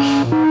about it.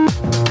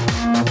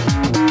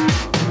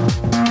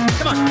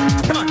 Come on,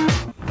 come on.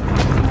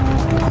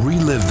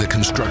 Relive the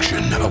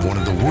construction of one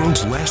of the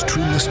world's last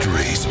true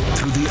mysteries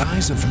through the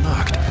eyes of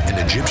Nakht, an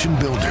Egyptian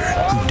builder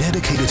who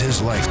dedicated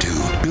his life to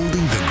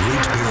building the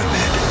Great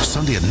Pyramid.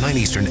 Sunday at 9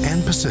 Eastern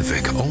and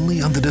Pacific,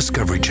 only on the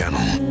Discovery Channel.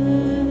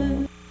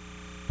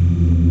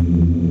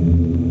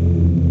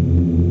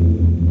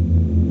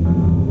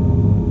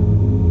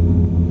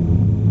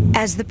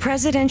 As the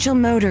presidential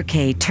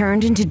motorcade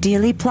turned into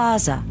Dealey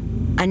Plaza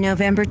on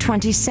November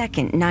 22,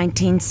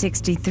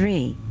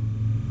 1963,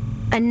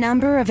 a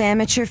number of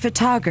amateur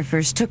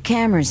photographers took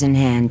cameras in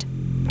hand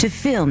to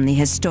film the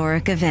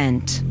historic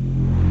event.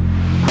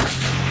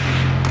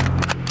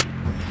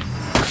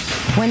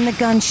 When the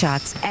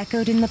gunshots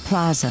echoed in the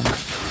plaza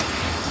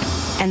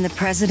and the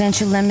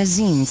presidential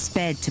limousine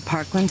sped to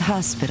Parkland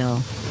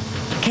Hospital,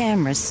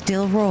 cameras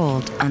still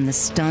rolled on the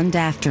stunned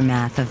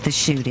aftermath of the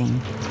shooting.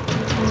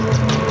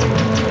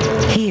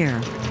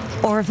 Here,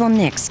 Orville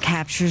Nix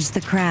captures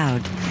the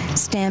crowd,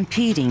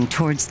 stampeding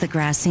towards the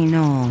grassy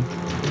knoll.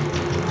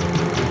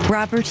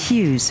 Robert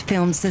Hughes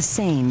films the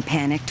same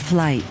panicked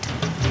flight.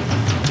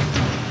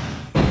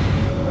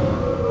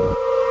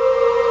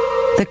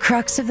 The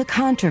crux of the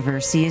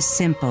controversy is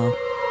simple.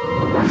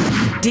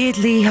 Did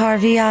Lee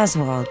Harvey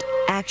Oswald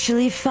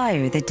actually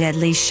fire the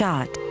deadly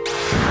shot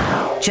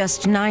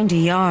just 90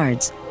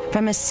 yards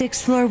from a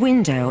 6th-floor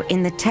window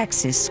in the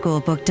Texas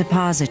Schoolbook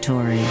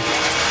Depository?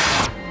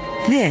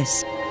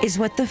 This is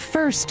what the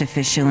first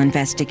official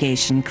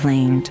investigation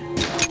claimed.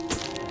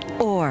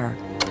 Or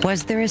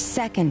was there a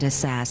second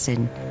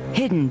assassin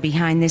hidden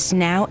behind this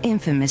now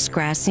infamous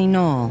grassy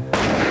knoll,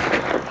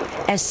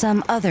 as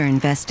some other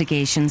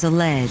investigations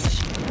allege?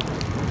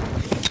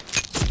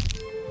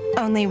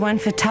 Only one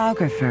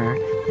photographer,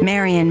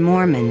 Marian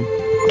Moorman,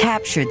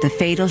 captured the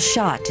fatal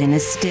shot in a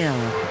still.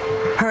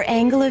 Her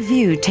angle of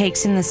view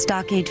takes in the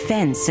stockade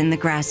fence in the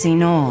grassy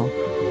knoll.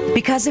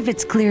 Because of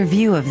its clear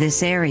view of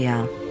this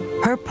area,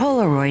 her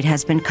Polaroid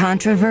has been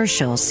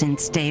controversial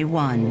since day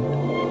one.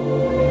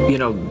 You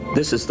know,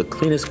 this is the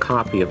cleanest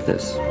copy of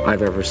this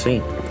I've ever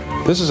seen.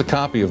 This is a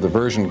copy of the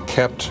version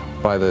kept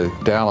by the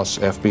Dallas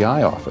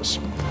FBI office.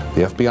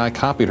 The FBI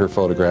copied her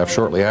photograph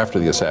shortly after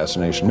the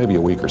assassination, maybe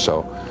a week or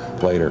so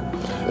later.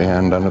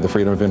 And under the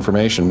Freedom of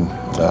Information,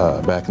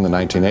 back in the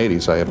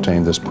 1980s, I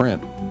obtained this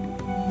print.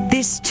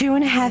 This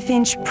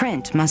 2.5-inch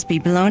print must be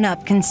blown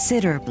up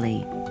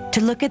considerably to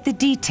look at the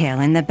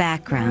detail in the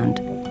background.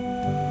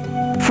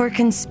 For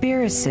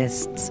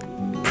conspiracists,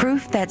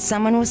 proof that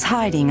someone was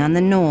hiding on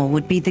the knoll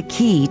would be the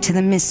key to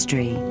the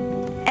mystery.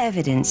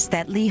 Evidence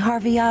that Lee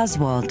Harvey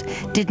Oswald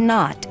did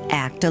not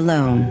act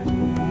alone.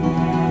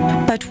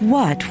 But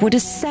what would a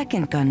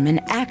second gunman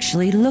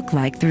actually look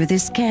like through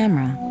this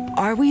camera?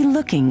 Are we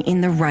looking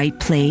in the right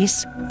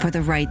place for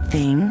the right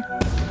thing?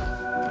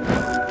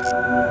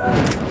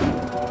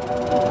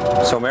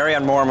 So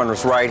Marianne Moorman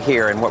was right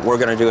here, and what we're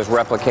going to do is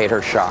replicate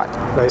her shot.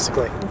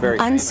 Basically. Very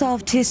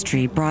Unsolved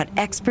History brought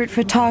expert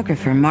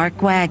photographer Mark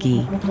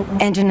Waggy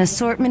and an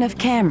assortment of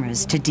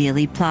cameras to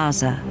Dealey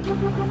Plaza.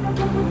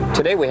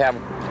 Today we have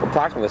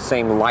approximately the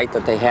same light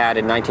that they had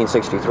in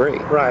 1963.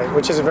 Right,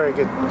 which is a very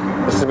good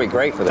This is going to be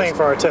great for this thing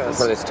for our test.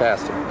 For this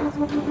test.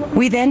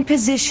 We then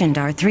positioned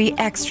our 3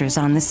 extras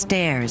on the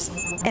stairs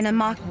and a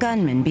mock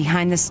gunman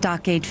behind the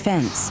stockade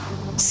fence,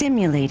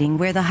 simulating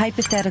where the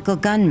hypothetical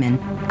gunman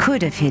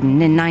could have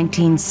hidden in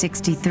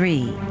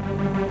 1963.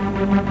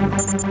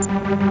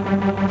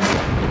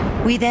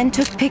 We then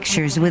took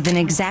pictures with an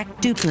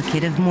exact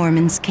duplicate of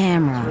Moorman's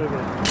camera.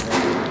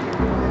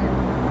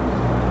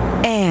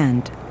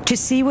 And to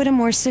see what a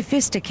more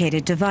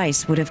sophisticated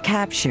device would have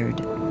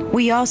captured,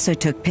 we also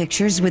took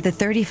pictures with a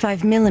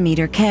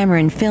 35mm camera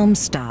in film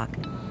stock,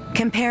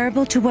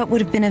 comparable to what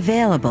would have been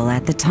available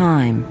at the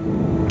time.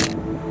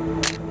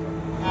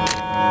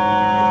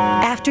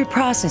 After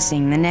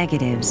processing the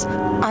negatives,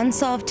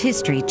 Unsolved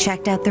History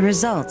checked out the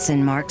results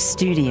in Mark's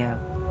studio.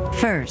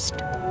 First,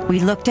 we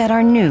looked at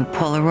our new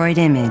Polaroid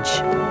image.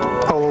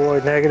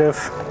 Polaroid negative,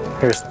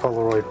 here's the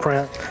Polaroid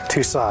print,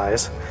 2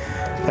 size.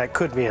 That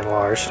could be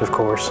enlarged, of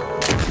course,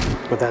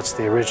 but that's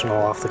the original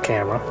off the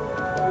camera.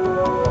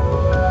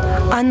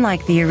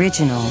 Unlike the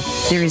original,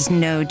 there is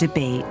no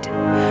debate.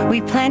 We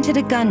planted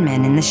a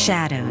gunman in the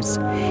shadows.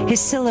 His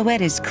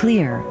silhouette is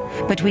clear,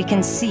 but we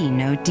can see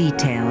no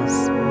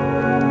details.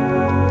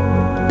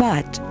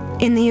 But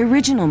in the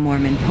original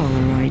Moorman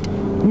Polaroid,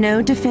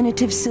 no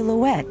definitive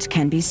silhouette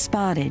can be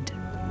spotted.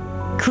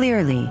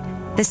 Clearly,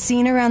 the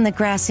scene around the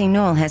grassy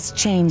knoll has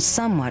changed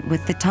somewhat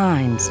with the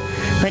times,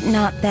 but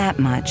not that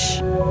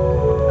much.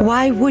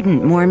 Why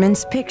wouldn't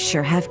Moorman's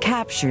picture have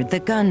captured the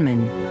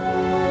gunman?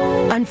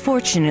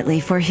 Unfortunately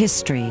for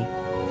history,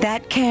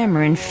 that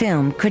camera and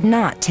film could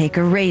not take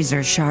a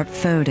razor-sharp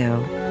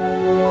photo.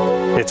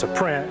 It's a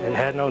print, it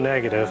had no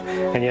negative,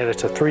 and yet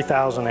it's a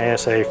 3000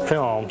 ASA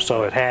film,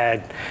 so it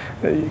had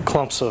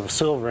clumps of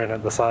silver in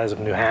it the size of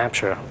New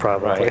Hampshire,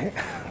 probably. Right.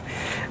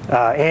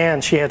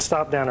 And she had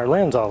stopped down her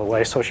lens all the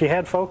way, so she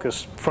had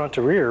focus front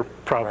to rear,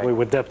 probably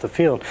with depth of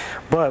field.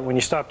 But when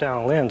you stop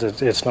down a lens,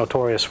 it's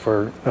notorious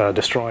for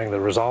destroying the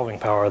resolving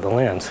power of the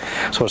lens,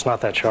 so it's not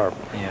that sharp.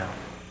 Yeah.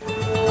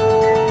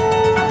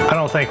 I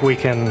don't think we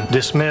can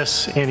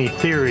dismiss any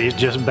theories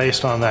just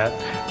based on that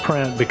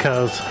print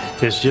because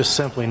it's just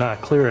simply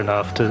not clear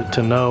enough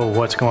to know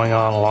what's going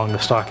on along the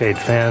stockade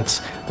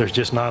fence. There's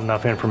just not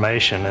enough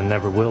information and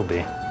never will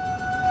be.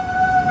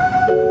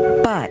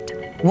 But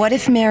what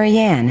if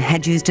Marianne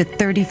had used a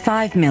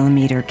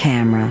 35mm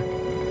camera?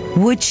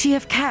 Would she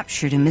have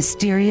captured a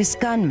mysterious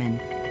gunman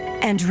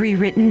and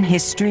rewritten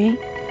history?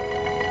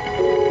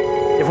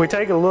 If we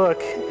take a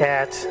look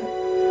at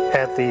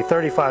the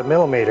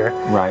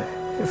 35mm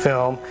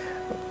film,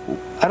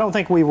 I don't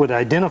think we would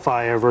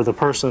identify ever the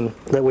person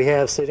that we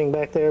have sitting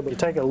back there, but you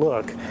take a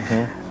look,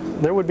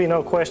 there would be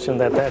no question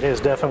that that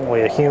is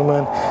definitely a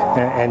human,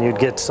 and you'd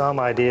get some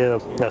idea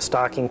of a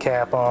stocking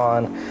cap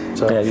on,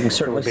 so yeah, you can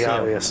certainly it would be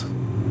obvious.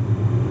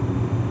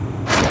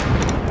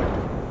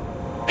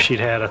 If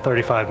she'd had a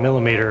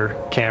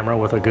 35mm camera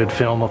with a good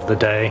film of the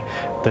day,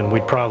 then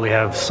we'd probably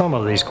have some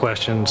of these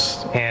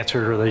questions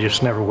answered, or they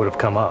just never would have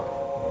come up.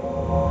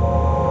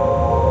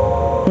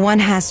 One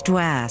has to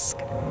ask,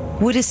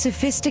 would a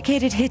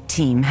sophisticated hit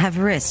team have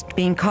risked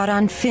being caught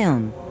on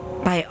film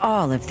by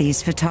all of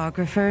these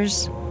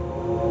photographers?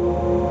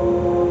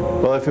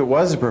 Well, if it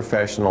was a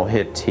professional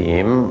hit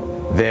team,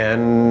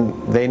 then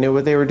they knew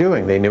what they were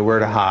doing. They knew where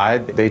to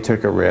hide. They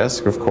took a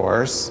risk, of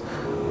course,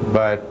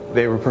 but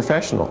they were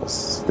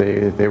professionals.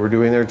 They were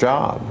doing their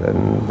job,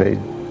 and they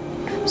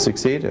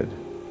succeeded.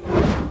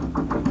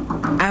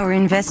 Our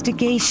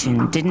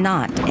investigation did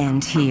not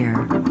end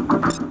here.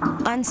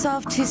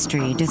 Unsolved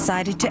History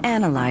decided to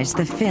analyze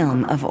the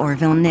film of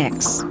Orville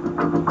Nix.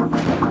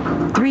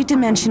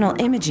 Three-dimensional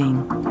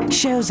imaging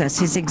shows us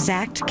his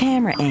exact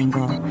camera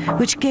angle,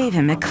 which gave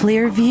him a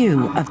clear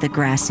view of the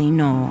grassy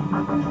knoll.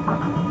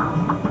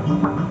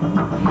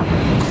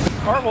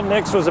 Orville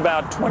Nix was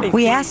about 20 feet.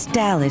 We asked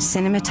Dallas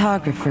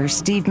cinematographer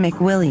Steve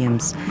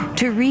McWilliams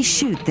to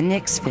reshoot the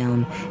Nix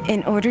film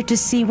in order to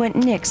see what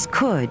Nix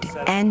could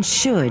and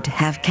should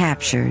have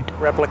captured.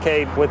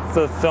 Replicate with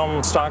the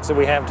film stocks that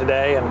we have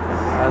today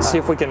and see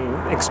if we can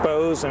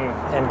expose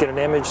and get an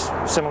image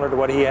similar to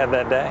what he had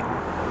that day.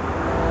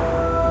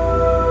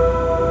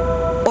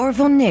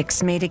 Orville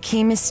Nix made a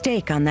key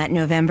mistake on that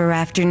November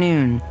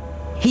afternoon.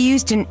 He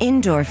used an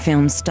indoor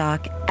film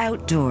stock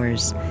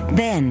outdoors,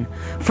 then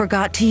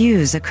forgot to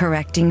use a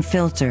correcting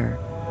filter.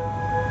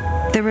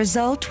 The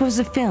result was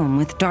a film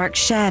with dark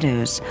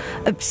shadows,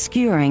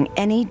 obscuring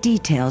any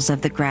details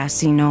of the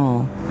grassy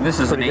knoll. This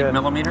is an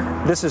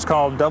 8mm? This is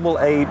called double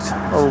 8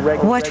 or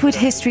regular. What would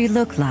history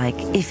look like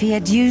if he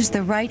had used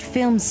the right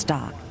film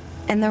stock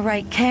and the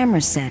right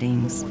camera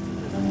settings?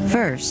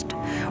 First,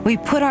 we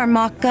put our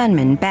mock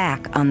gunman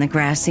back on the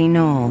grassy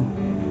knoll,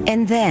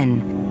 and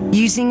then,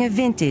 using a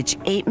vintage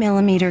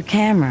 8mm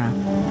camera,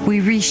 we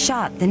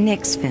reshot the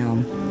Nix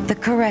film the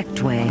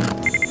correct way.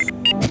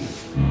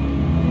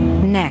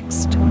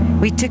 Next,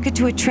 we took it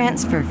to a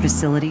transfer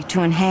facility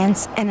to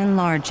enhance and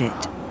enlarge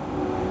it.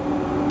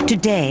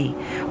 Today,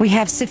 we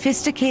have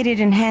sophisticated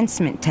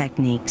enhancement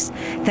techniques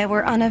that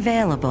were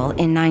unavailable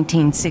in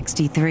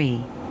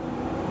 1963.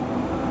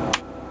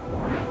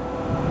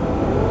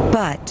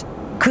 But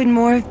could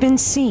more have been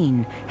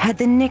seen had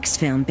the Nix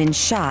film been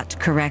shot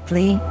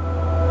correctly?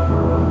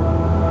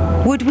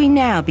 Would we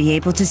now be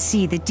able to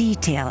see the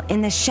detail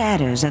in the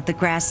shadows of the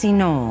grassy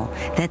knoll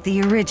that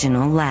the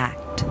original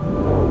lacked?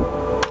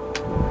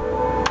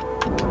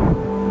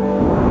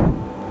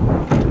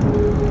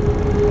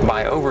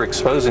 By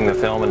overexposing the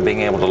film and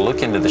being able to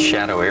look into the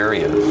shadow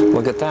areas.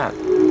 Look at that.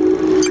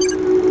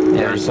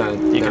 There's a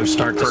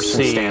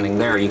person standing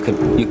there. You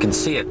can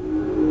see it.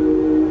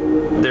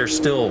 There's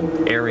still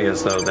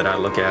areas though that I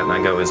look at and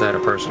I go, is that a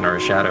person or a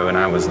shadow? And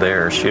I was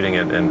there shooting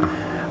it, and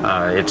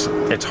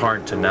it's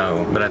hard to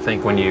know. But I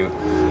think when you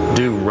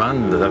do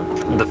run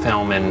the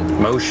film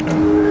in motion,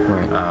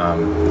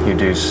 you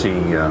do see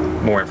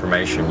more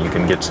information. You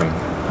can get some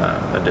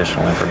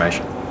additional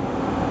information.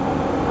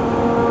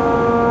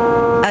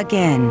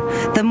 Again,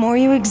 the more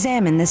you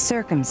examine the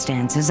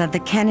circumstances of the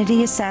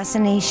Kennedy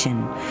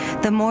assassination,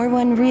 the more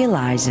one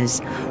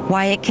realizes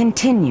why it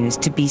continues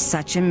to be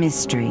such a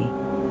mystery.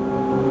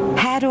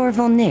 Had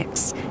Orville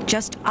Nix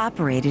just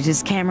operated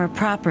his camera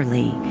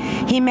properly,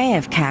 he may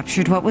have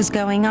captured what was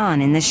going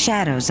on in the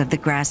shadows of the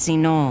grassy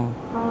knoll.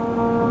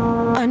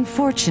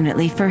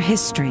 Unfortunately for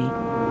history,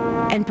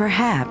 And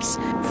perhaps,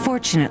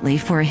 fortunately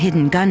for a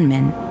hidden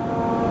gunman,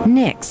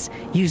 Nix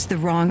used the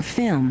wrong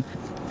film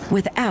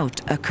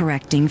without a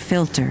correcting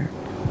filter.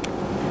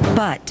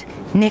 But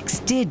Nix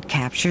did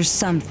capture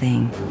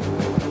something.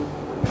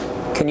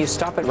 Can you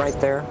stop it right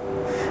there?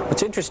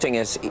 What's interesting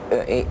is,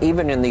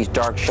 even in these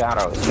dark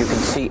shadows, you can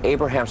see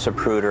Abraham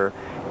Zapruder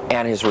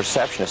and his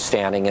receptionist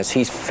standing as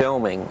he's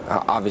filming,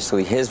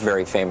 obviously his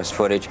very famous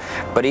footage,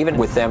 but even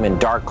with them in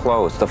dark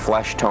clothes, the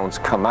flesh tones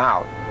come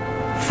out.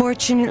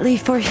 Fortunately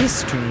for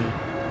history,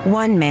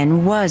 one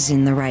man was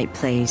in the right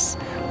place,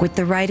 with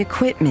the right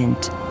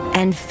equipment,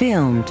 and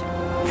filmed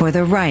for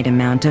the right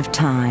amount of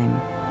time.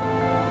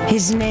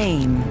 His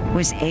name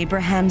was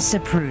Abraham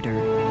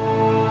Zapruder.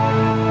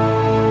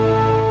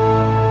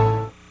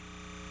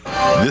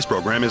 This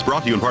program is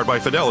brought to you in part by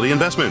Fidelity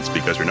Investments,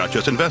 because you're not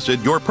just invested,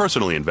 you're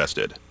personally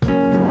invested.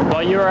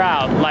 While you were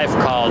out, life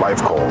called.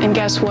 Life called. And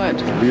guess what?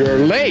 You're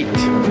late.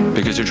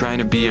 Because you're trying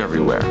to be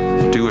everywhere,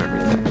 do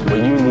everything.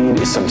 What you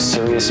need is some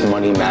serious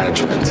money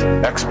management.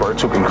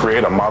 Experts who can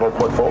create a model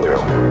portfolio.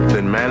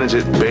 Then manage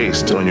it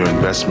based on your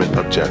investment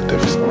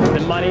objectives. The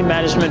money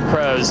management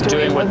pros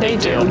doing what they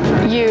do.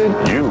 You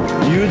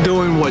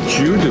doing what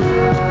you do.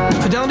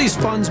 Fidelity's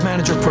Funds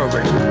Manager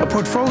Program, a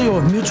portfolio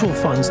of mutual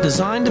funds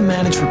designed to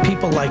manage for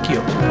people like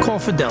you. Call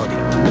Fidelity,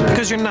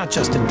 because you're not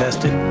just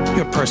invested,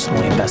 you're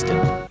personally invested.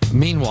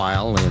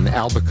 Meanwhile, in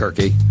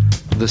Albuquerque,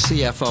 the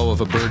CFO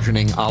of a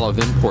burgeoning olive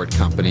import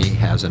company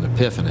has an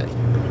epiphany.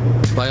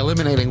 By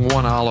eliminating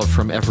one olive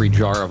from every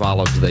jar of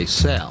olives they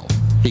sell,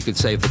 he could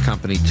save the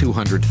company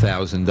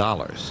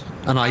 $200,000.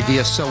 An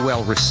idea so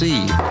well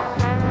received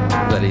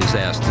that he's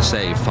asked to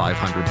save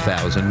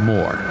 $500,000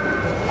 more.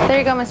 There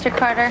you go, Mr.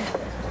 Carter.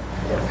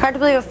 Hard to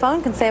believe a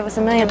phone can save us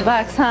 $1 million,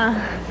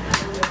 huh?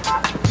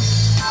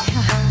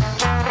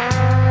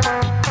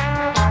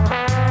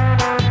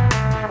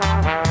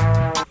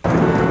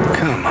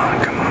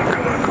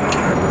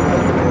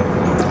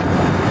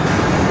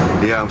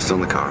 Yeah, I'm still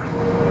in the car.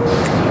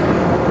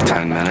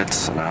 10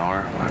 minutes, an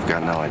hour, I've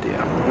got no idea.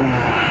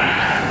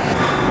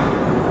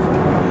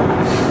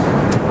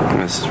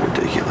 This is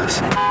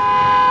ridiculous.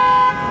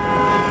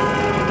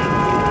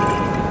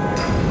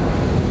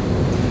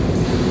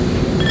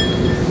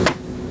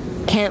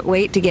 Can't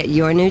wait to get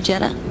your new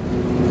Jetta?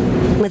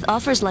 With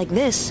offers like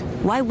this,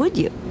 why would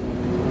you?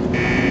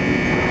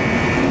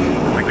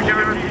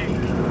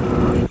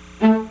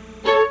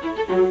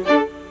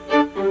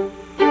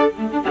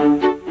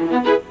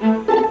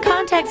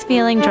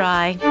 Feeling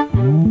dry?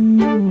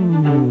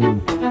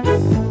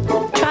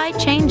 Try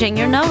changing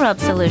your no-rub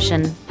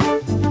solution.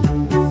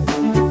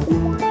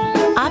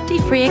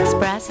 Opti-Free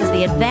Express is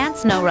the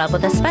advanced no-rub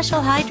with a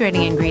special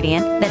hydrating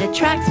ingredient that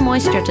attracts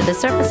moisture to the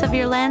surface of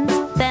your lens,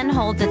 then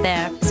holds it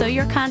there, so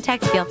your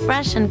contacts feel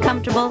fresh and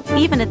comfortable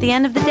even at the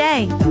end of the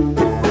day.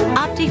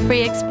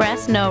 Opti-Free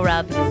Express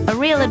No-Rub, a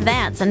real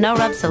advance in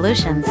no-rub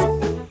solutions.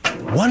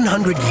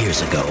 100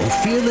 years ago,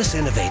 fearless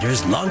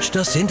innovators launched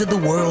us into the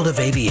world of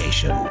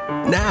aviation.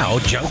 Now,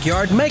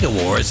 Junkyard Mega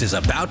Wars is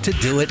about to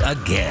do it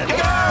again.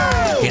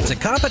 It's a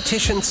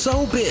competition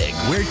so big,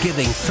 we're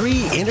giving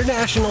 3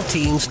 international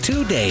teams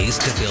 2 days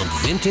to build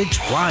vintage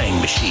flying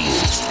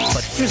machines.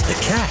 But here's the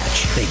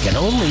catch. They can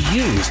only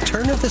use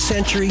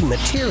turn-of-the-century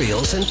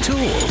materials and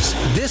tools.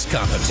 This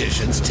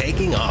competition's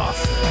taking off.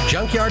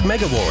 Junkyard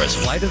Mega Wars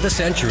Flight of the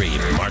Century,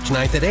 March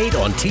 9th at 8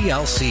 on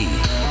TLC.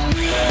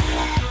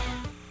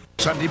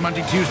 Sunday,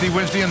 Monday, Tuesday,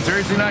 Wednesday, and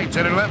Thursday nights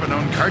at 11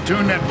 on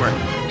Cartoon Network.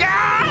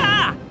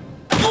 Yeah!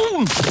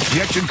 Boom! The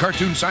action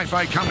cartoon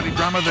sci-fi comedy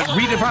drama that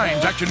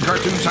redefines action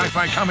cartoon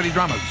sci-fi comedy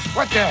dramas.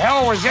 What the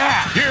hell was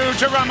that?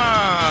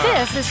 Futurama!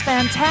 This is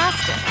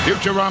fantastic.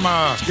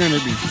 Futurama! It's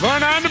gonna be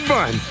fun on the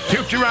bun.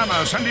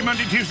 Futurama, Sunday,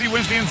 Monday, Tuesday,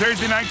 Wednesday, and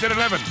Thursday nights at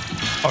 11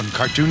 on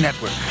Cartoon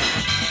Network.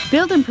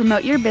 Build and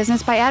promote your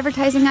business by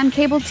advertising on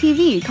cable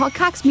TV. Call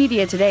Cox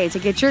Media today to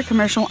get your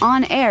commercial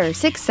on air.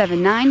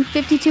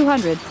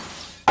 679-5200.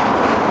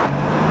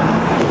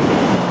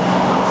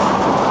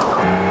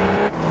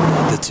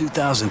 The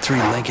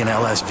 2003 Lincoln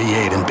LS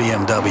V8 and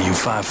BMW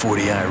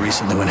 540i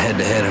recently went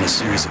head-to-head in a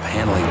series of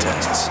handling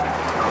tests.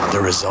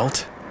 The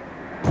result?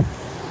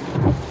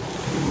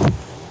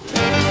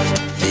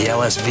 The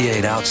LS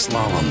V8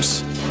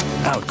 out-slaloms,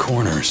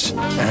 out-corners,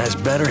 and has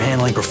better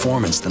handling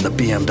performance than the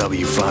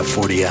BMW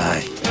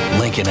 540i.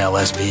 Lincoln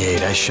LS V8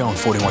 has shown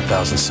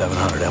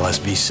 41,700, LS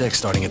V6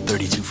 starting at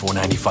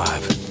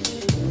 32,495.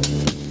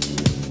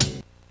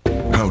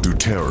 How do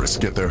terrorists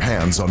get their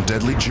hands on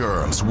deadly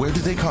germs? Where do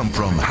they come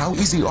from? How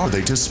easy are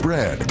they to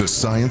spread? The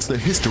science, the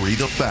history,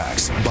 the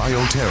facts.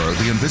 Bioterror,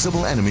 the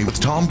invisible enemy with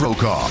Tom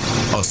Brokaw.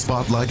 A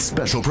Spotlight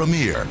special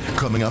premiere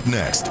coming up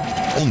next,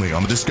 only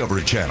on the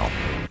Discovery Channel.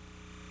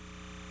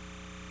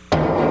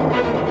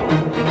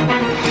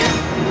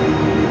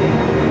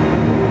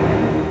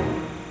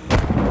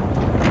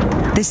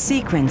 The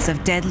sequence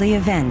of deadly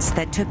events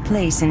that took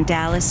place in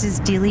Dallas's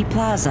Dealey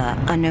Plaza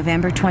on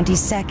November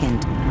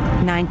 22nd,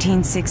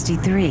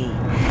 1963,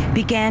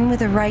 began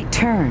with a right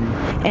turn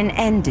and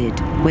ended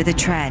with a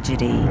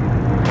tragedy.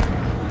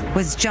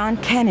 Was John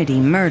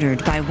Kennedy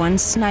murdered by one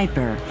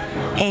sniper,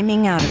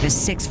 aiming out of a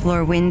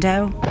 6th-floor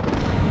window?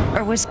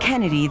 Or was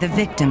Kennedy the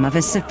victim of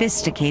a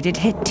sophisticated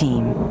hit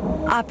team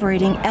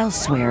operating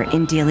elsewhere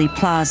in Dealey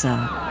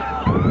Plaza?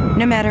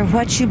 No matter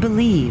what you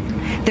believe,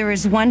 there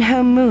is one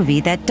home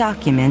movie that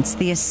documents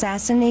the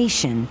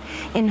assassination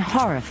in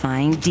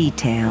horrifying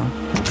detail.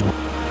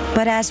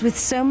 But as with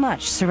so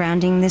much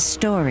surrounding this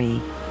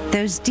story,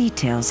 those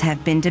details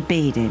have been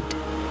debated.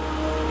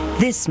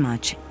 This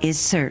much is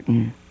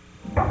certain.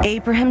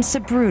 Abraham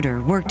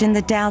Zapruder worked in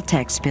the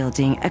Daltex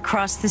building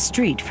across the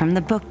street from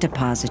the book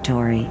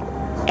depository.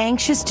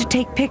 Anxious to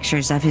take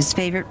pictures of his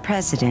favorite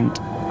president,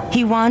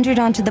 he wandered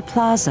onto the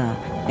plaza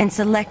and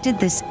selected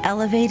this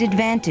elevated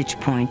vantage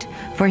point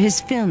for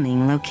his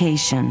filming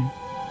location.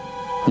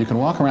 You can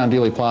walk around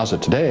Dealey Plaza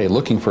today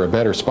looking for a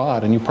better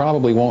spot and you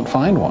probably won't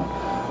find one.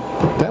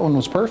 That one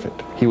was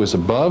perfect. He was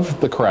above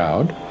the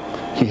crowd.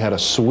 He had a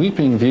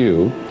sweeping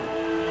view.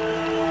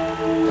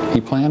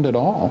 He planned it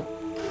all.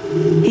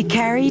 He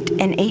carried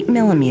an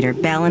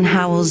 8mm Bell &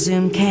 Howell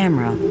zoom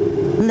camera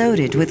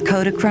loaded with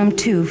Kodachrome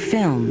 2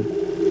 film.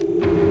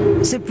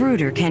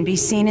 Zapruder can be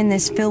seen in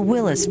this Phil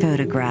Willis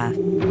photograph,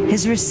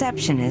 his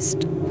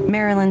receptionist,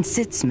 Marilyn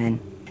Sitzman,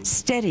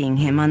 steadying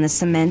him on the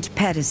cement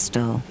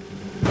pedestal.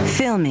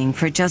 Filming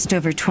for just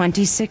over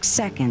 26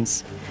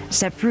 seconds,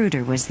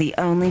 Zapruder was the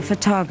only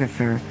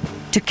photographer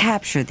to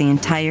capture the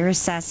entire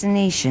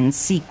assassination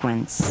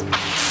sequence.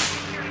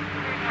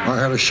 I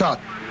had a shot,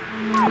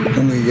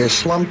 and he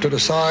slumped to the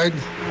side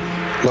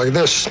like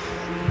this.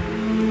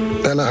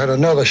 Then I had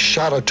another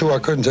shot or two. I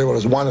couldn't say what it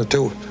was, 1 or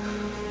 2.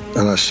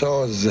 And I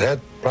saw his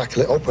head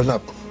practically open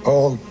up,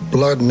 all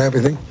blood and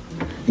everything,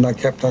 and I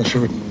kept on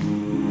shooting.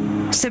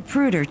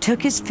 Zapruder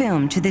took his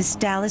film to this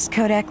Dallas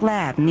Kodak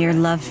lab near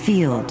Love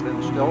Field.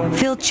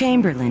 Phil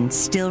Chamberlain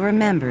still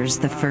remembers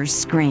the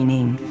first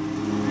screening.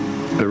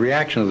 The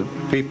reaction of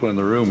the people in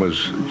the room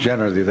was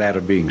generally that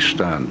of being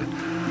stunned.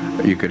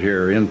 You could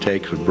hear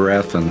intakes of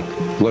breath and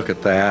look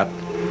at that,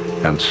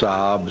 and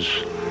sobs,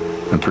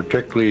 and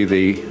particularly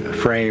the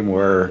frame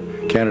where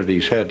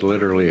Kennedy's head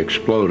literally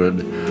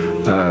exploded.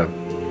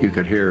 You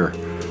could hear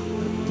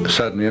a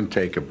sudden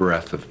intake of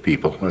breath of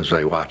people as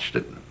they watched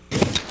it.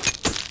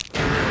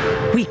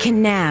 We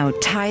can now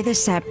tie the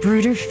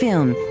Zapruder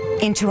film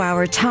into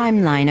our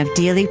timeline of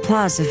Dealey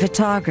Plaza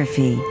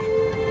photography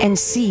and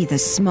see the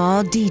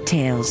small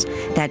details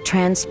that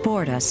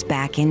transport us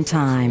back in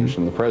time.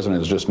 The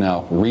president is just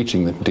now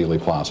reaching the Dealey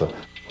Plaza.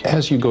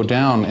 As you go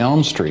down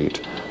Elm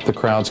Street, the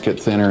crowds get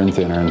thinner and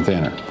thinner and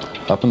thinner.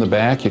 Up in the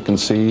back, you can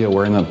see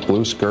wearing a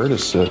blue skirt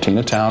is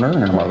Tina Towner and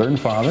her mother and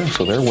father,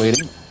 so they're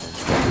waiting.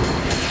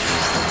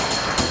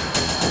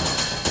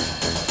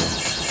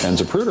 And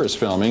Zapruder is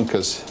filming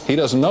because he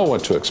doesn't know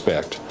what to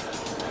expect.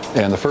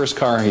 And the first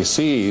car he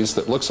sees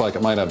that looks like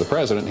it might have the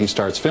president, he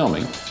starts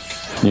filming.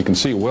 You can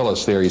see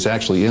Willis there. He's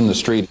actually in the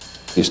street.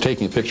 He's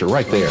taking a picture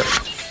right there.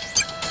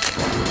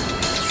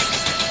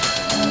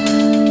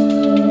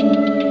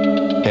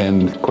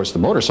 And, of course, the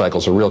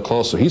motorcycles are real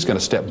close, so he's going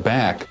to step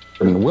back.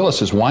 And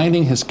Willis is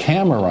winding his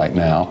camera right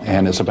now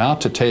and is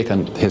about to take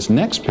his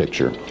next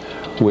picture,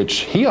 which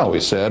he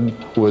always said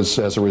was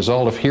as a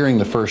result of hearing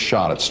the first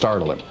shot. It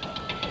startled him.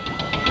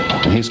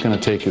 And he's going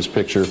to take his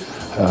picture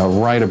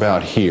right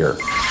about here.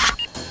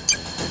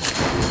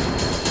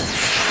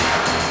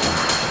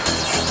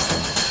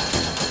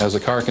 As the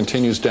car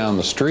continues down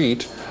the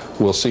street,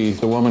 we'll see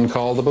the woman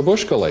called the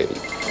Babushka lady.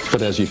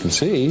 But as you can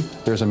see,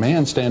 there's a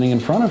man standing in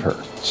front of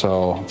her.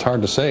 So it's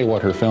hard to say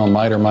what her film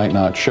might or might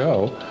not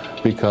show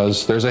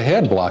because there's a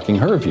head blocking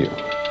her view.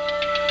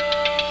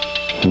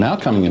 And now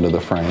coming into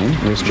the frame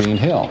is Jean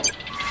Hill.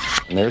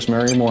 And there's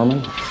Mary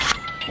Moorman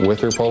with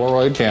her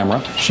Polaroid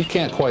camera. She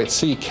can't quite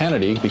see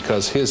Kennedy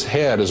because his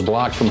head is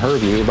blocked from her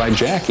view by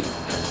Jackie.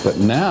 But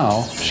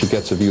now she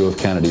gets a view of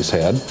Kennedy's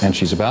head and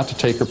she's about to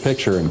take her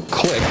picture and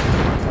click.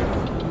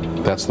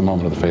 That's the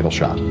moment of the fatal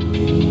shot.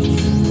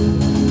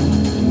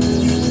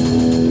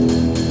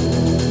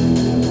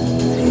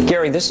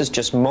 Gary, this is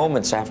just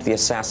moments after the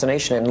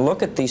assassination, and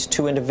look at these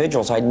two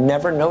individuals. I'd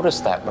never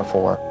noticed that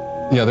before.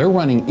 Yeah, they're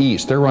running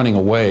east. They're running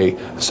away.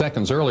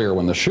 Seconds earlier,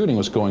 when the shooting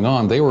was going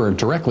on, they were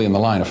directly in the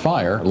line of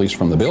fire, at least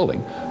from the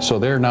building. So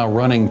they're now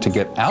running to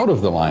get out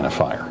of the line of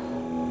fire.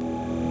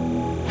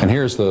 And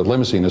here's the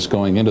limousine that's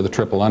going into the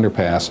triple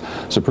underpass.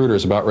 Zapruder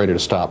is about ready to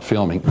stop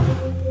filming.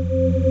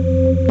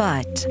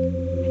 But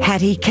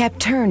had he kept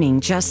turning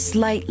just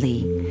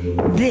slightly,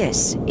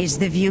 this is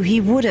the view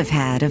he would have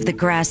had of the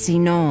grassy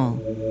knoll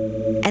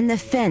and the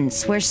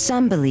fence where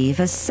some believe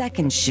a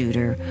second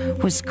shooter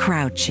was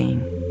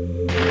crouching.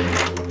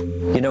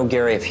 You know,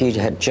 Gary, if he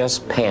had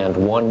just panned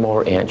 1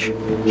 more inch,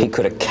 he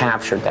could have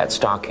captured that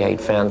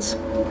stockade fence,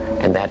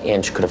 and that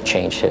inch could have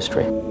changed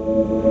history.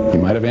 He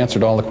might have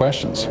answered all the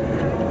questions,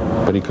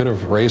 but he could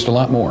have raised a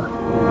lot more.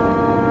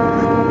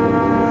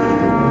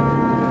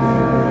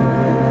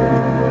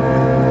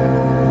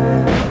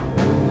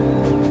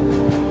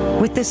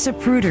 With the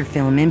Zapruder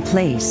film in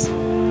place,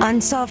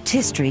 Unsolved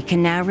History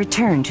can now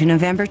return to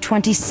November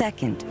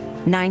 22nd,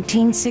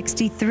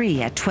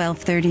 1963 at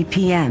 12:30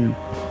 p.m.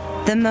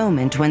 The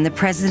moment when the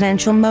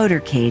presidential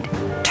motorcade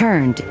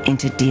turned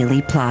into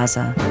Dealey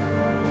Plaza.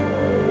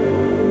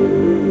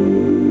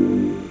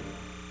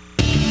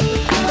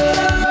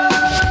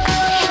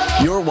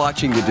 You're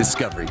watching the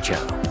Discovery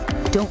Channel.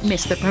 Don't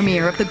miss the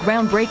premiere of the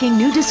groundbreaking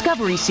new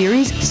Discovery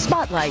series,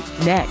 Spotlight,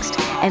 next.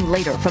 And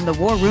later, from the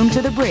war room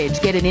to the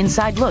bridge, get an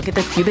inside look at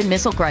the Cuban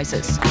Missile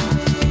Crisis.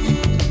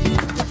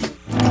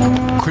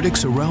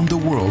 Critics around the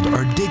world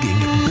are digging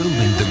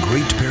building the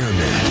Great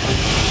Pyramid.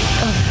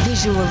 A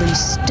visually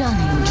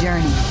stunning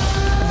journey,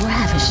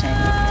 ravishing,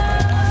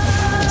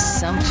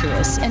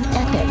 sumptuous and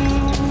epic.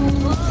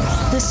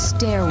 The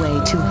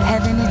stairway to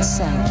heaven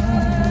itself.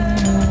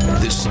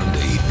 This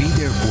Sunday, be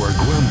there for a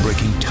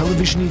groundbreaking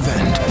television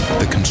event,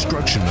 the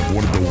construction of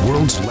one of the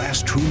world's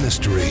last true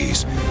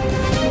mysteries.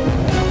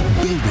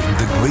 Building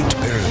the Great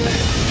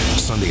Pyramid.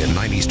 Sunday at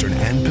 9 Eastern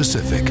and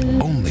Pacific,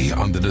 only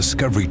on the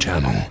Discovery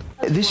Channel.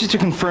 This is to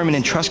confirm an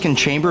Etruscan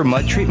chamber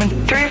mud treatment.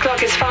 3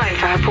 o'clock is fine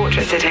for her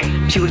portrait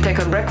sitting. She will take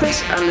her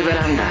breakfast on the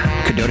veranda.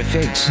 Cadota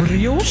figs.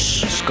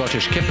 Brioche.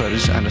 Scottish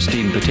kippers and a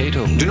steamed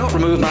potato. Do not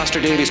remove Master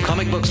Daly's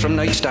comic books from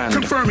nightstand.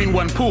 Confirming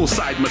 1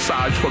 poolside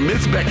massage for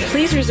Miss Beckett.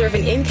 Please reserve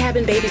an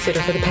in-cabin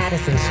babysitter for the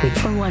Patterson suite.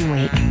 For 1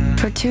 week,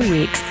 for 2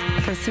 weeks,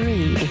 for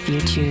 3 if you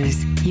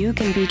choose. You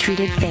can be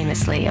treated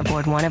famously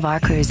aboard one of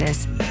our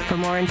cruises. For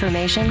more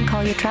information,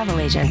 call your travel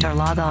agent or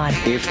log on.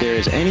 If there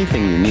is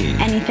anything you need.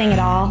 Anything at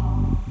all.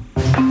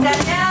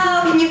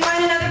 Danielle, can you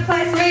find another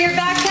place for your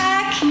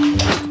backpack?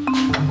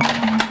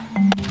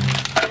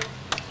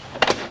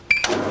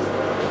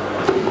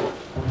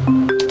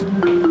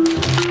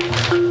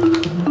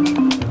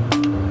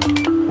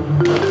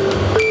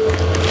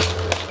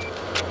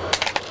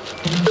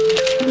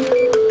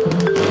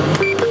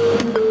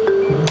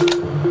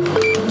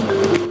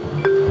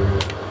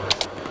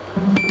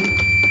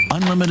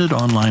 Unlimited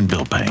online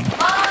bill paying.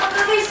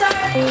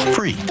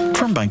 Free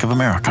from Bank of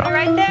America.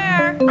 Right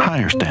there.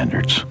 Higher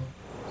standards.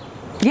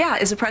 Yeah,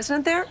 is the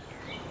president there?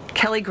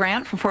 Kelly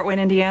Grant from Fort Wayne,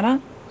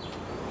 Indiana?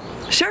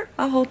 Sure,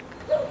 I'll hold.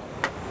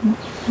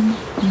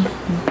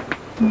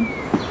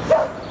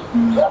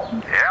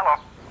 Hello.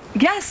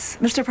 Yes,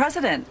 Mr.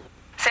 President.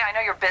 Say, I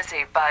know you're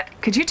busy, but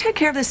could you take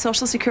care of this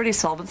Social Security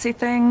solvency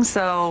thing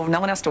so no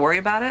one has to worry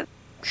about it?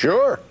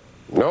 Sure.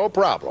 No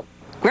problem.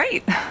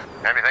 Great.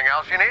 Anything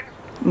else you need?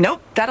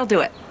 Nope, that'll do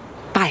it.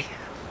 Bye.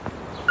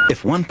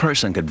 If one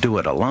person could do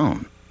it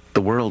alone,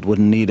 the world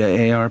wouldn't need a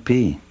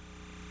AARP.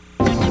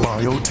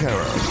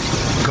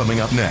 Bioterror, coming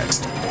up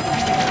next,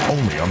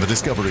 only on the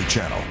Discovery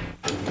Channel.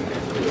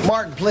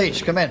 Martin,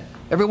 please, come in.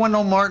 Everyone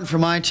know Martin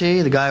from IT,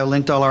 the guy who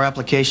linked all our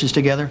applications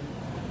together?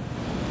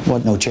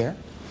 What, no chair?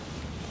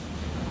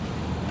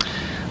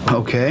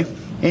 Okay.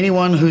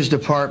 Anyone whose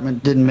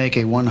department didn't make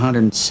a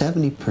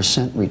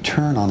 170%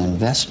 return on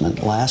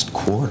investment last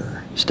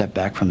quarter, step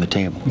back from the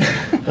table.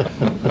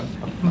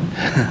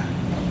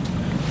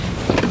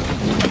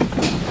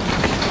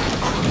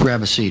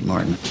 Grab a seat,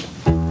 Martin.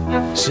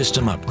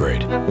 System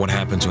upgrade. What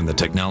happens when the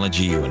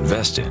technology you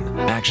invest in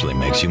actually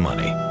makes you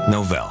money?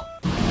 Novell.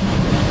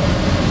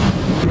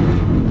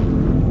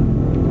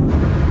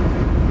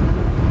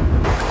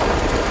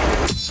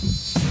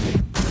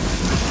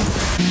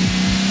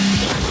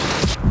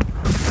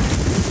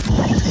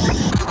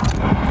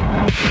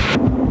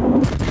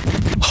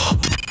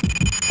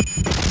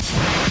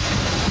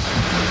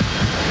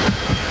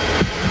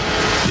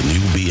 The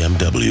new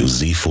BMW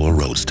Z4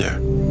 Roadster.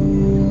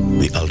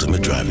 The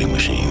ultimate driving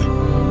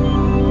machine.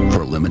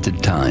 For a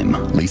limited time,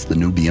 lease the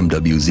new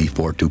BMW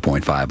Z4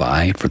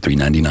 2.5i for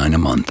 $399 a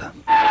month.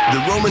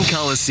 The Roman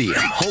Colosseum,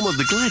 home of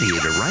the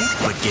gladiator, right?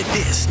 But get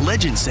this,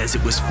 legend says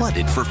it was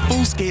flooded for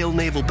full-scale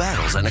naval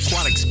battles and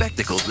aquatic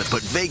spectacles that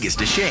put Vegas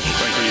to shame.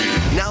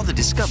 Now the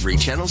Discovery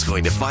Channel's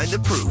going to find the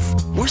proof.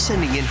 We're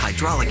sending in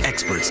hydraulic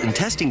experts and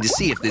testing to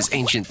see if this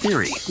ancient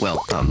theory,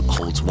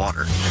 holds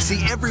water.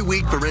 See, every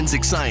week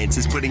Forensic Science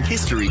is putting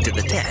history to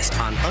the test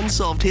on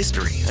Unsolved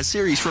History, a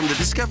series from the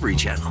Discovery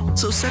Channel.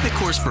 So set a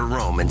course for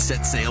Rome and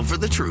set sail for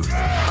the truth.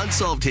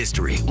 Unsolved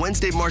History,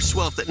 Wednesday, March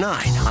 12th at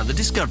 9 on the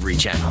Discovery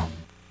Channel.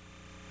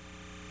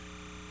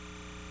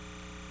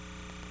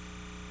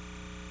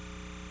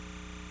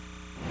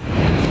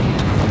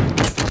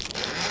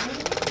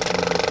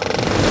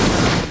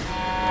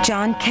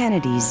 John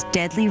Kennedy's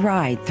deadly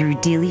ride through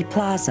Dealey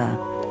Plaza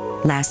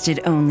lasted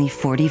only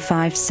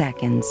 45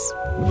 seconds.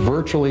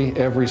 Virtually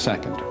every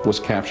second was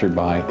captured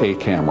by a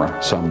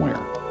camera somewhere.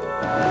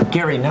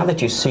 Gary, now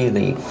that you see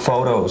the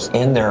photos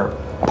in their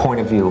point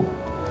of view,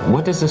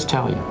 what does this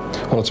tell you?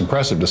 Well, it's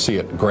impressive to see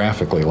it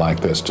graphically like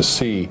this, to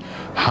see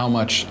how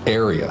much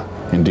area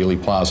in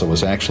Dealey Plaza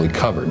was actually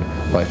covered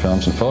by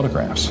films and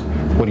photographs.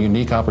 What a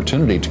unique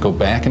opportunity to go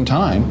back in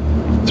time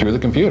through the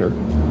computer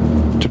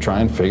to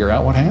try and figure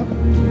out what happened.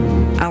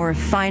 Our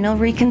final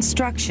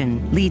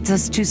reconstruction leads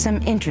us to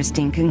some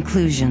interesting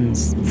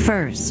conclusions.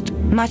 First,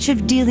 much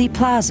of Dealey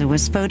Plaza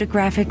was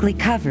photographically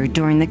covered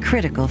during the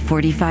critical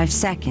 45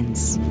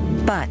 seconds.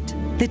 But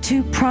the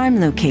 2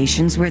 prime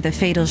locations where the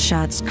fatal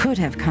shots could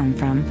have come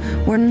from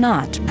were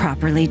not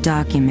properly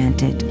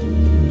documented.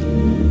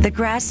 The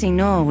grassy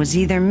knoll was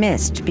either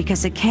missed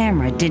because a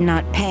camera did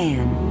not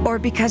pan, or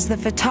because the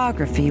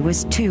photography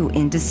was too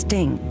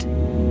indistinct.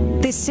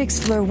 This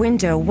sixth-floor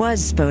window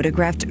was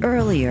photographed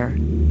earlier,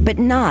 but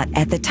not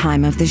at the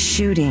time of the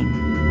shooting.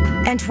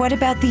 And what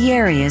about the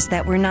areas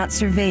that were not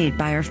surveyed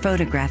by our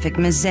photographic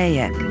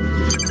mosaic?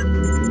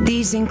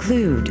 These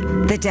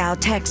include the Dow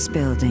Tex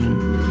building,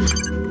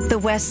 the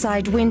west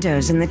side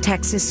windows in the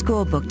Texas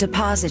School Book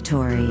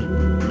Depository,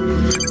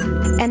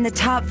 and the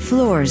top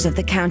floors of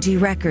the County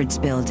Records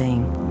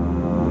building.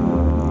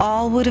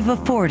 All would have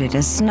afforded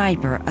a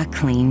sniper a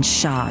clean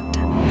shot.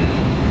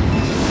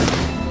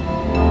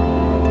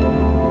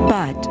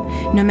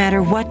 But no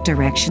matter what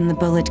direction the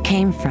bullet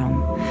came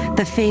from,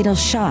 the fatal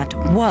shot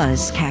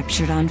was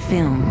captured on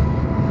film.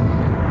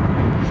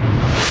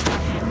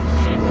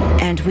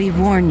 And we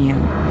warn you,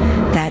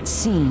 that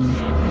scene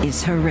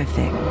is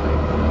horrific.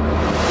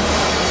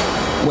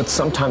 What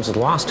sometimes is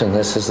lost in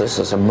this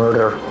is a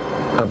murder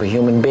of a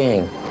human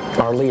being,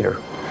 our leader.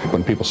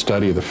 When people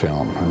study the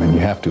film, I mean, you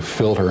have to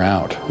filter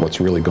out what's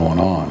really going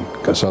on,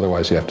 because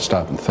otherwise you have to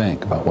stop and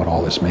think about what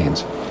all this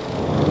means.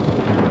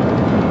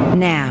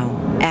 Now,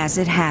 as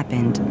it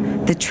happened,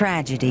 the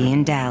tragedy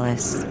in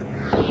Dallas.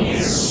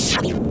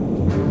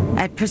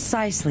 At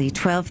precisely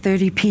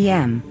 12:30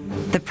 p.m.,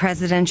 the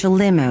presidential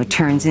limo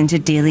turns into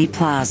Dealey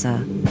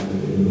Plaza.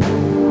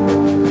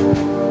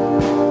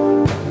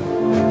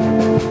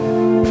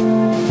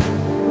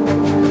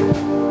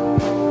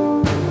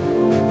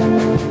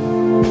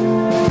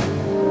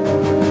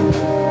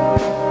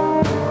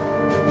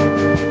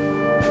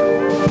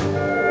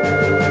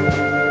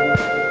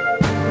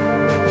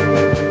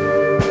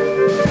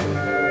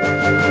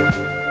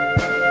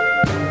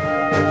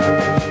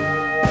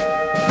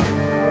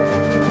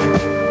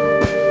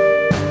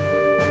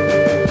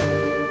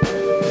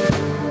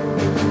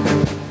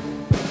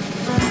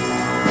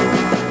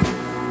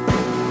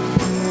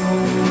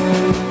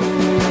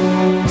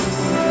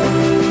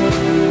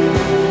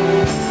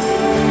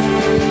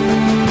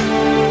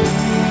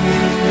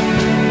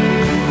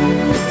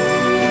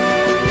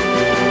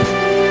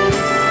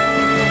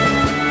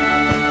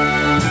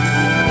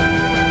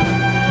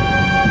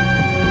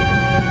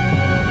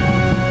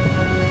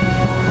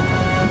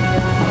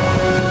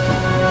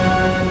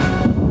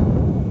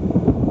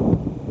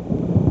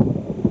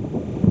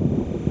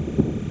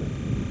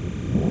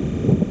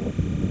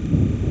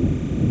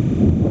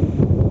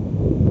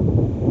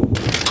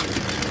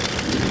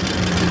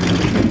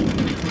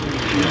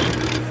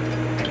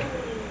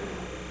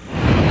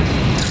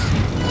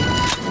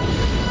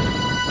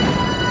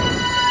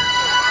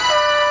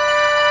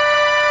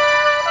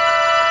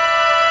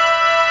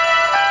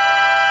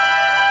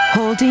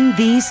 Holding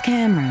these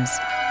cameras,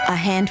 a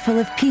handful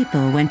of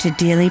people went to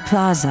Dealey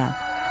Plaza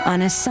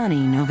on a sunny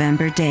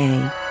November day.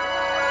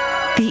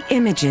 The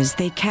images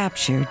they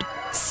captured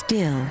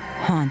still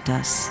haunt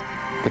us.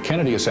 The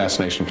Kennedy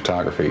assassination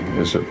photography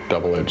is a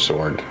double-edged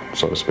sword,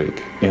 so to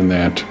speak, in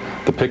that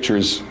the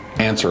pictures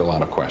answer a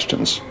lot of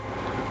questions.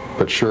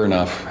 But sure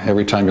enough,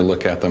 every time you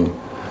look at them,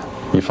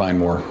 you find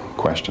more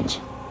questions.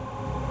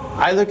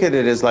 I look at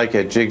it as like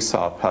a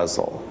jigsaw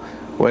puzzle.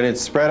 When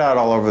it's spread out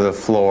all over the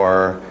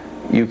floor,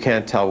 you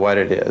can't tell what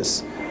it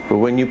is. But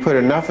when you put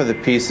enough of the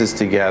pieces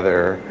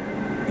together,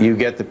 you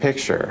get the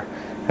picture.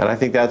 And I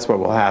think that's what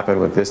will happen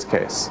with this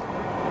case.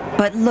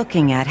 But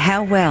looking at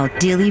how well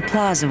Dealey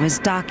Plaza was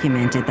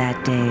documented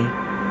that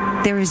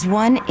day, there is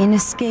one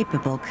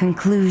inescapable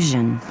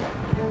conclusion.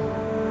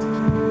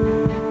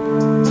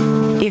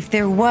 If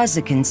there was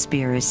a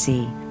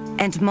conspiracy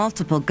and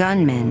multiple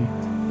gunmen,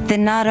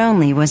 then not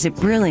only was it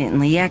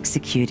brilliantly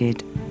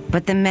executed,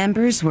 but the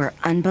members were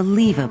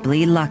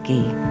unbelievably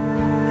lucky.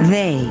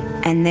 They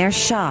and their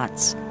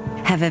shots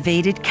have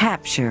evaded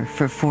capture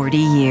for 40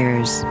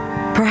 years.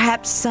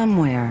 Perhaps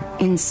somewhere,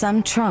 in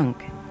some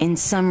trunk, in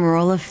some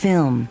roll of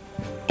film,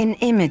 an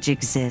image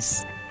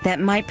exists that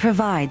might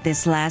provide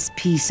this last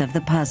piece of the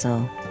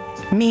puzzle.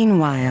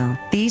 Meanwhile,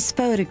 these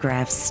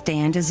photographs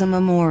stand as a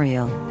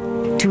memorial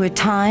to a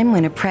time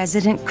when a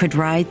president could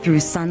ride through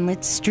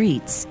sunlit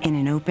streets in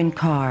an open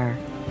car.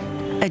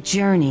 A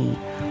journey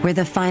where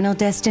the final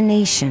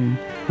destination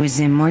was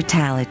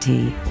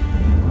immortality.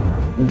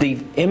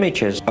 The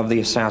images of the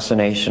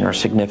assassination are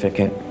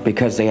significant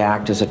because they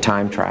act as a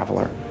time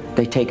traveler.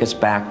 They take us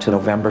back to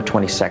November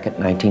 22nd,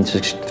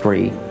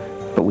 1963,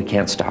 but we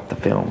can't stop the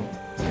film.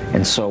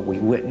 And so we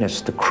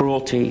witness the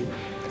cruelty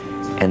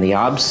and the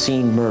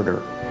obscene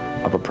murder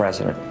of a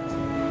president.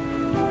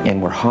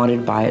 And we're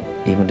haunted by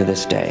it even to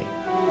this day.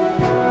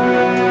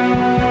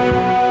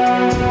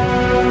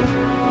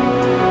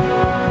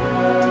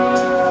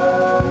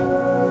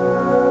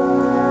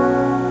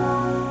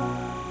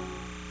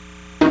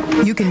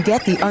 You can can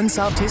get the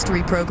Unsolved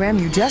History program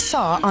you just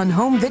saw on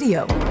home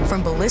video.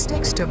 From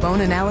ballistics to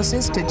bone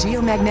analysis to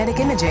geomagnetic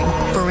imaging,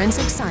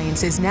 forensic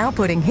science is now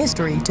putting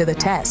history to the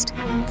test.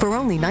 For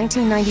only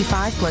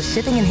 $19.95 plus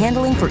shipping and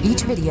handling for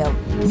each video,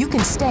 you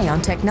can stay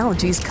on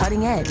technology's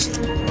cutting edge.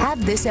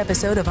 Have this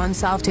episode of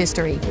Unsolved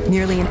History,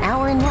 nearly an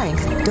hour in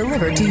length,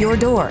 delivered to your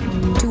door.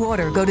 To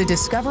order, go to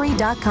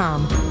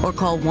discovery.com or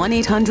call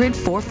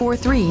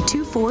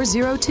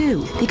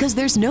 1-800-443-2402 because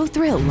there's no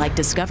thrill like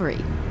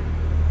discovery.